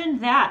imagine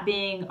that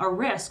being a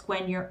risk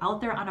when you're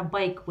out there on a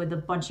bike with a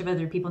bunch of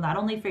other people, not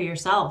only for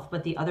yourself,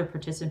 but the other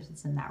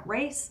participants in that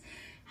race.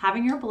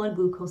 Having your blood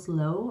glucose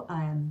low,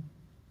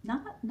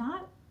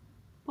 not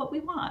what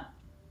we want.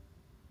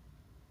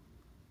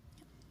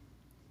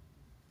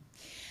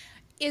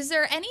 Is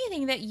there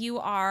anything that you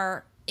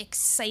are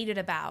excited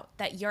about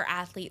that your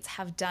athletes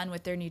have done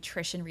with their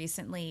nutrition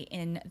recently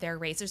in their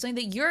race? There's something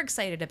that you're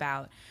excited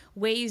about,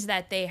 ways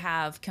that they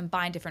have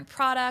combined different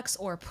products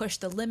or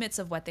pushed the limits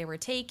of what they were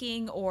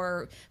taking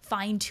or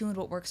fine-tuned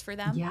what works for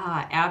them?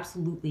 Yeah,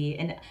 absolutely.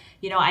 And,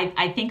 you know,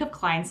 I think of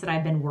clients that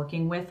I've been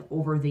working with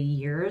over the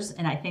years,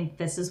 and I think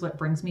this is what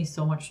brings me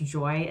so much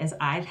joy is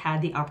I've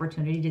had the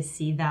opportunity to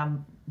see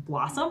them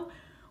blossom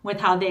with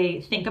how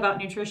they think about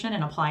nutrition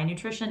and apply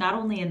nutrition, not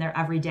only in their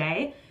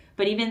everyday,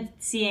 but even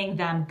seeing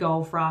them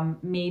go from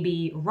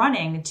maybe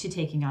running to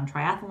taking on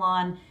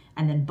triathlon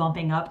and then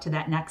bumping up to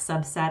that next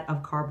subset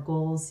of carb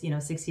goals,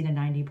 60 to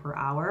 90 per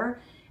hour,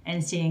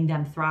 and seeing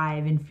them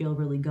thrive and feel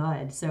really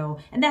good. So,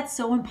 and that's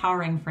so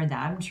empowering for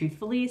them,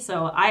 truthfully.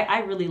 So I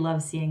really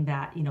love seeing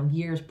that,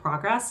 years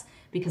progress,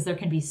 because there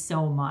can be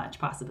so much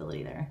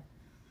possibility there.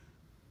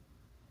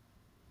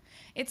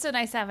 It's so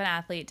nice to have an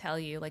athlete tell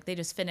you, like, they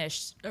just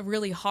finished a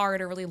really hard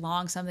or really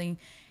long something,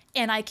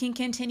 and I can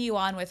continue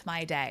on with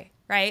my day,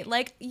 right?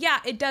 Like, yeah,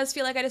 it does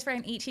feel like I just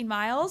ran 18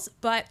 miles,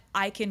 but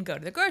I can go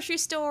to the grocery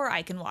store,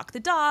 I can walk the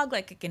dog,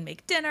 like, I can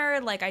make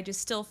dinner, like, I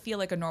just still feel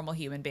like a normal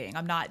human being.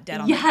 I'm not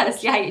dead on the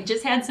couch. Yeah, I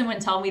just had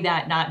someone tell me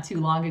that not too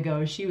long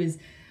ago. She was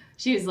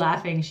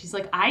laughing. She's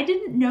like, I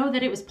didn't know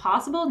that it was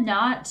possible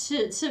not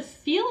to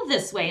feel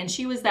this way. And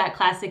she was that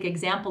classic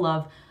example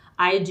of,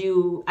 I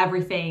do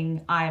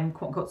everything I'm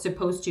quote unquote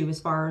supposed to as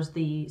far as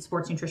the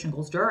sports nutrition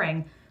goals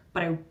during,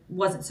 but I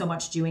wasn't so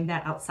much doing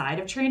that outside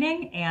of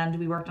training. And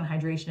we worked on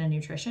hydration and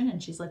nutrition.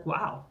 And she's like,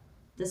 wow,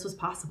 this was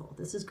possible.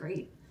 This is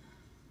great.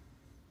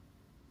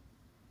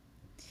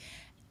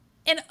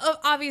 And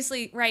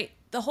obviously, right,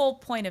 the whole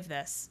point of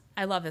this,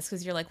 I love this,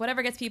 because you're like,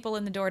 whatever gets people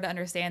in the door to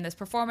understand this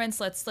performance,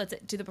 let's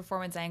do the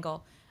performance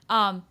angle.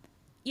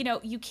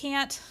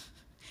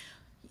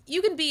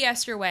 You can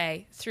BS your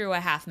way through a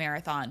half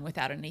marathon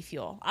without any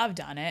fuel. I've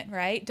done it,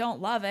 right?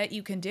 Don't love it.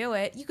 You can do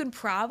it. You can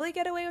probably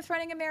get away with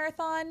running a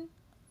marathon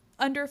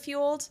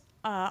under-fueled.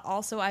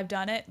 Also, I've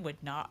done it.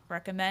 Would not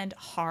recommend.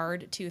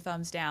 Hard 2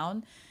 thumbs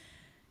down.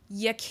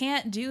 You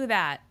can't do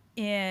that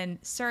in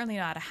certainly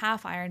not a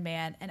half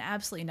Ironman and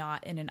absolutely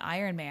not in an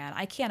Ironman.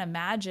 I can't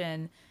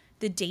imagine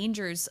the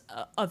dangers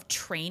of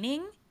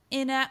training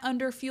in an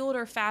under-fueled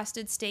or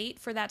fasted state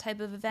for that type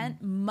of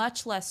event,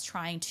 much less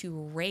trying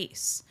to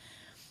race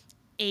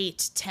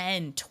 8,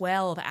 10,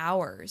 12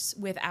 hours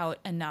without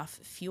enough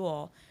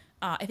fuel.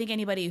 I think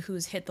anybody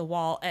who's hit the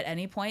wall at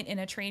any point in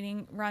a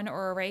training run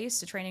or a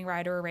race, a training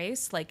ride or a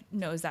race, like,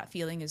 knows that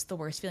feeling is the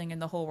worst feeling in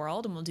the whole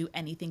world and will do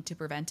anything to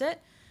prevent it.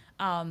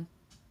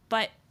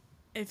 But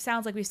it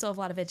sounds like we still have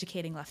a lot of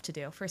educating left to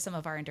do for some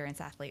of our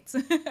endurance athletes.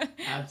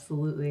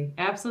 Absolutely.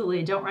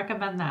 Absolutely. Don't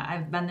recommend that.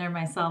 I've been there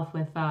myself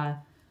with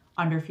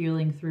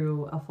underfueling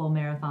through a full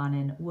marathon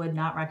and would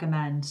not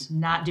recommend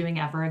not doing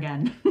ever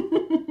again.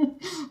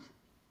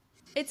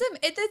 It's the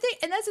thing,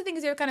 and that's the thing,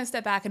 is you kind of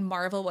step back and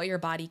marvel what your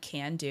body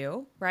can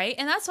do, right?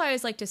 And that's why I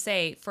always like to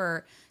say,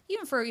 for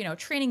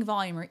training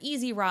volume or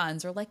easy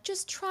runs, or like,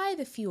 just try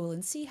the fuel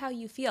and see how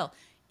you feel.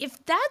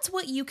 If that's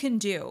what you can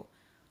do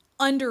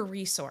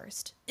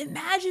under-resourced,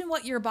 imagine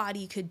what your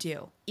body could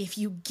do if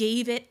you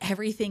gave it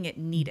everything it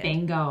needed.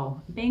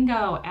 Bingo.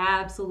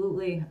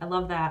 Absolutely. I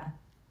love that.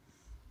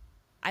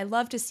 I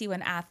love to see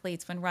when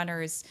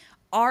runners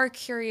are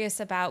curious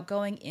about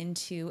going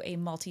into a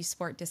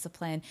multi-sport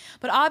discipline.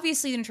 But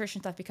obviously the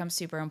nutrition stuff becomes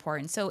super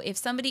important. So if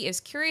somebody is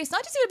curious,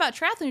 not just even about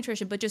triathlon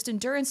nutrition, but just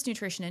endurance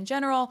nutrition in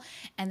general,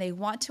 and they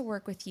want to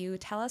work with you,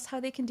 tell us how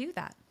they can do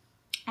that.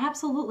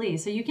 Absolutely.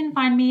 So you can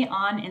find me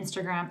on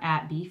Instagram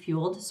at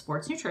BeFueled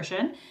Sports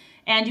Nutrition.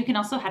 And you can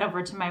also head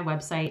over to my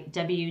website,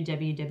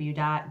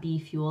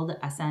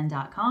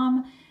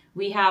 www.befueledsn.com,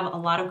 We have a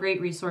lot of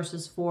great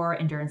resources for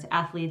endurance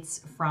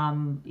athletes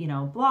from,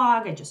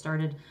 blog. I just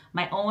started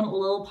my own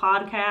little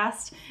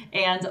podcast.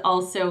 And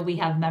also we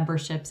have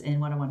memberships in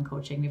one-on-one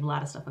coaching. We have a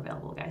lot of stuff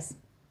available, guys.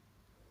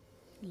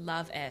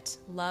 Love it.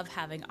 Love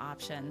having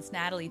options.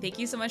 Natalie, thank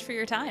you so much for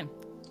your time.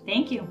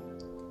 Thank you.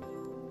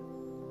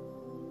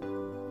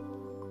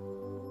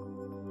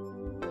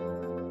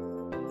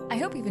 I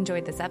hope you've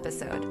enjoyed this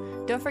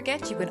episode. Don't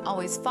forget you can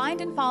always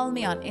find and follow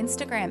me on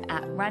Instagram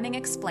at Running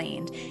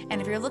Explained. And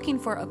if you're looking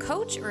for a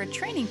coach or a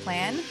training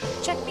plan,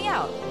 check me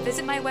out.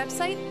 Visit my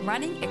website,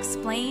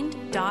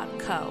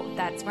 runningexplained.co.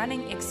 That's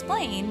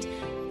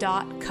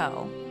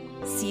runningexplained.co.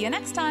 See you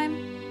next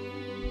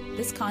time.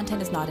 This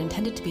content is not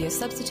intended to be a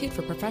substitute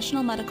for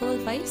professional medical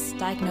advice,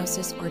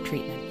 diagnosis, or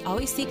treatment.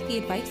 Always seek the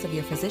advice of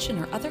your physician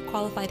or other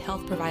qualified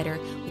health provider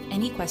with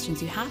any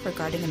questions you have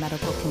regarding a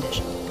medical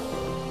condition.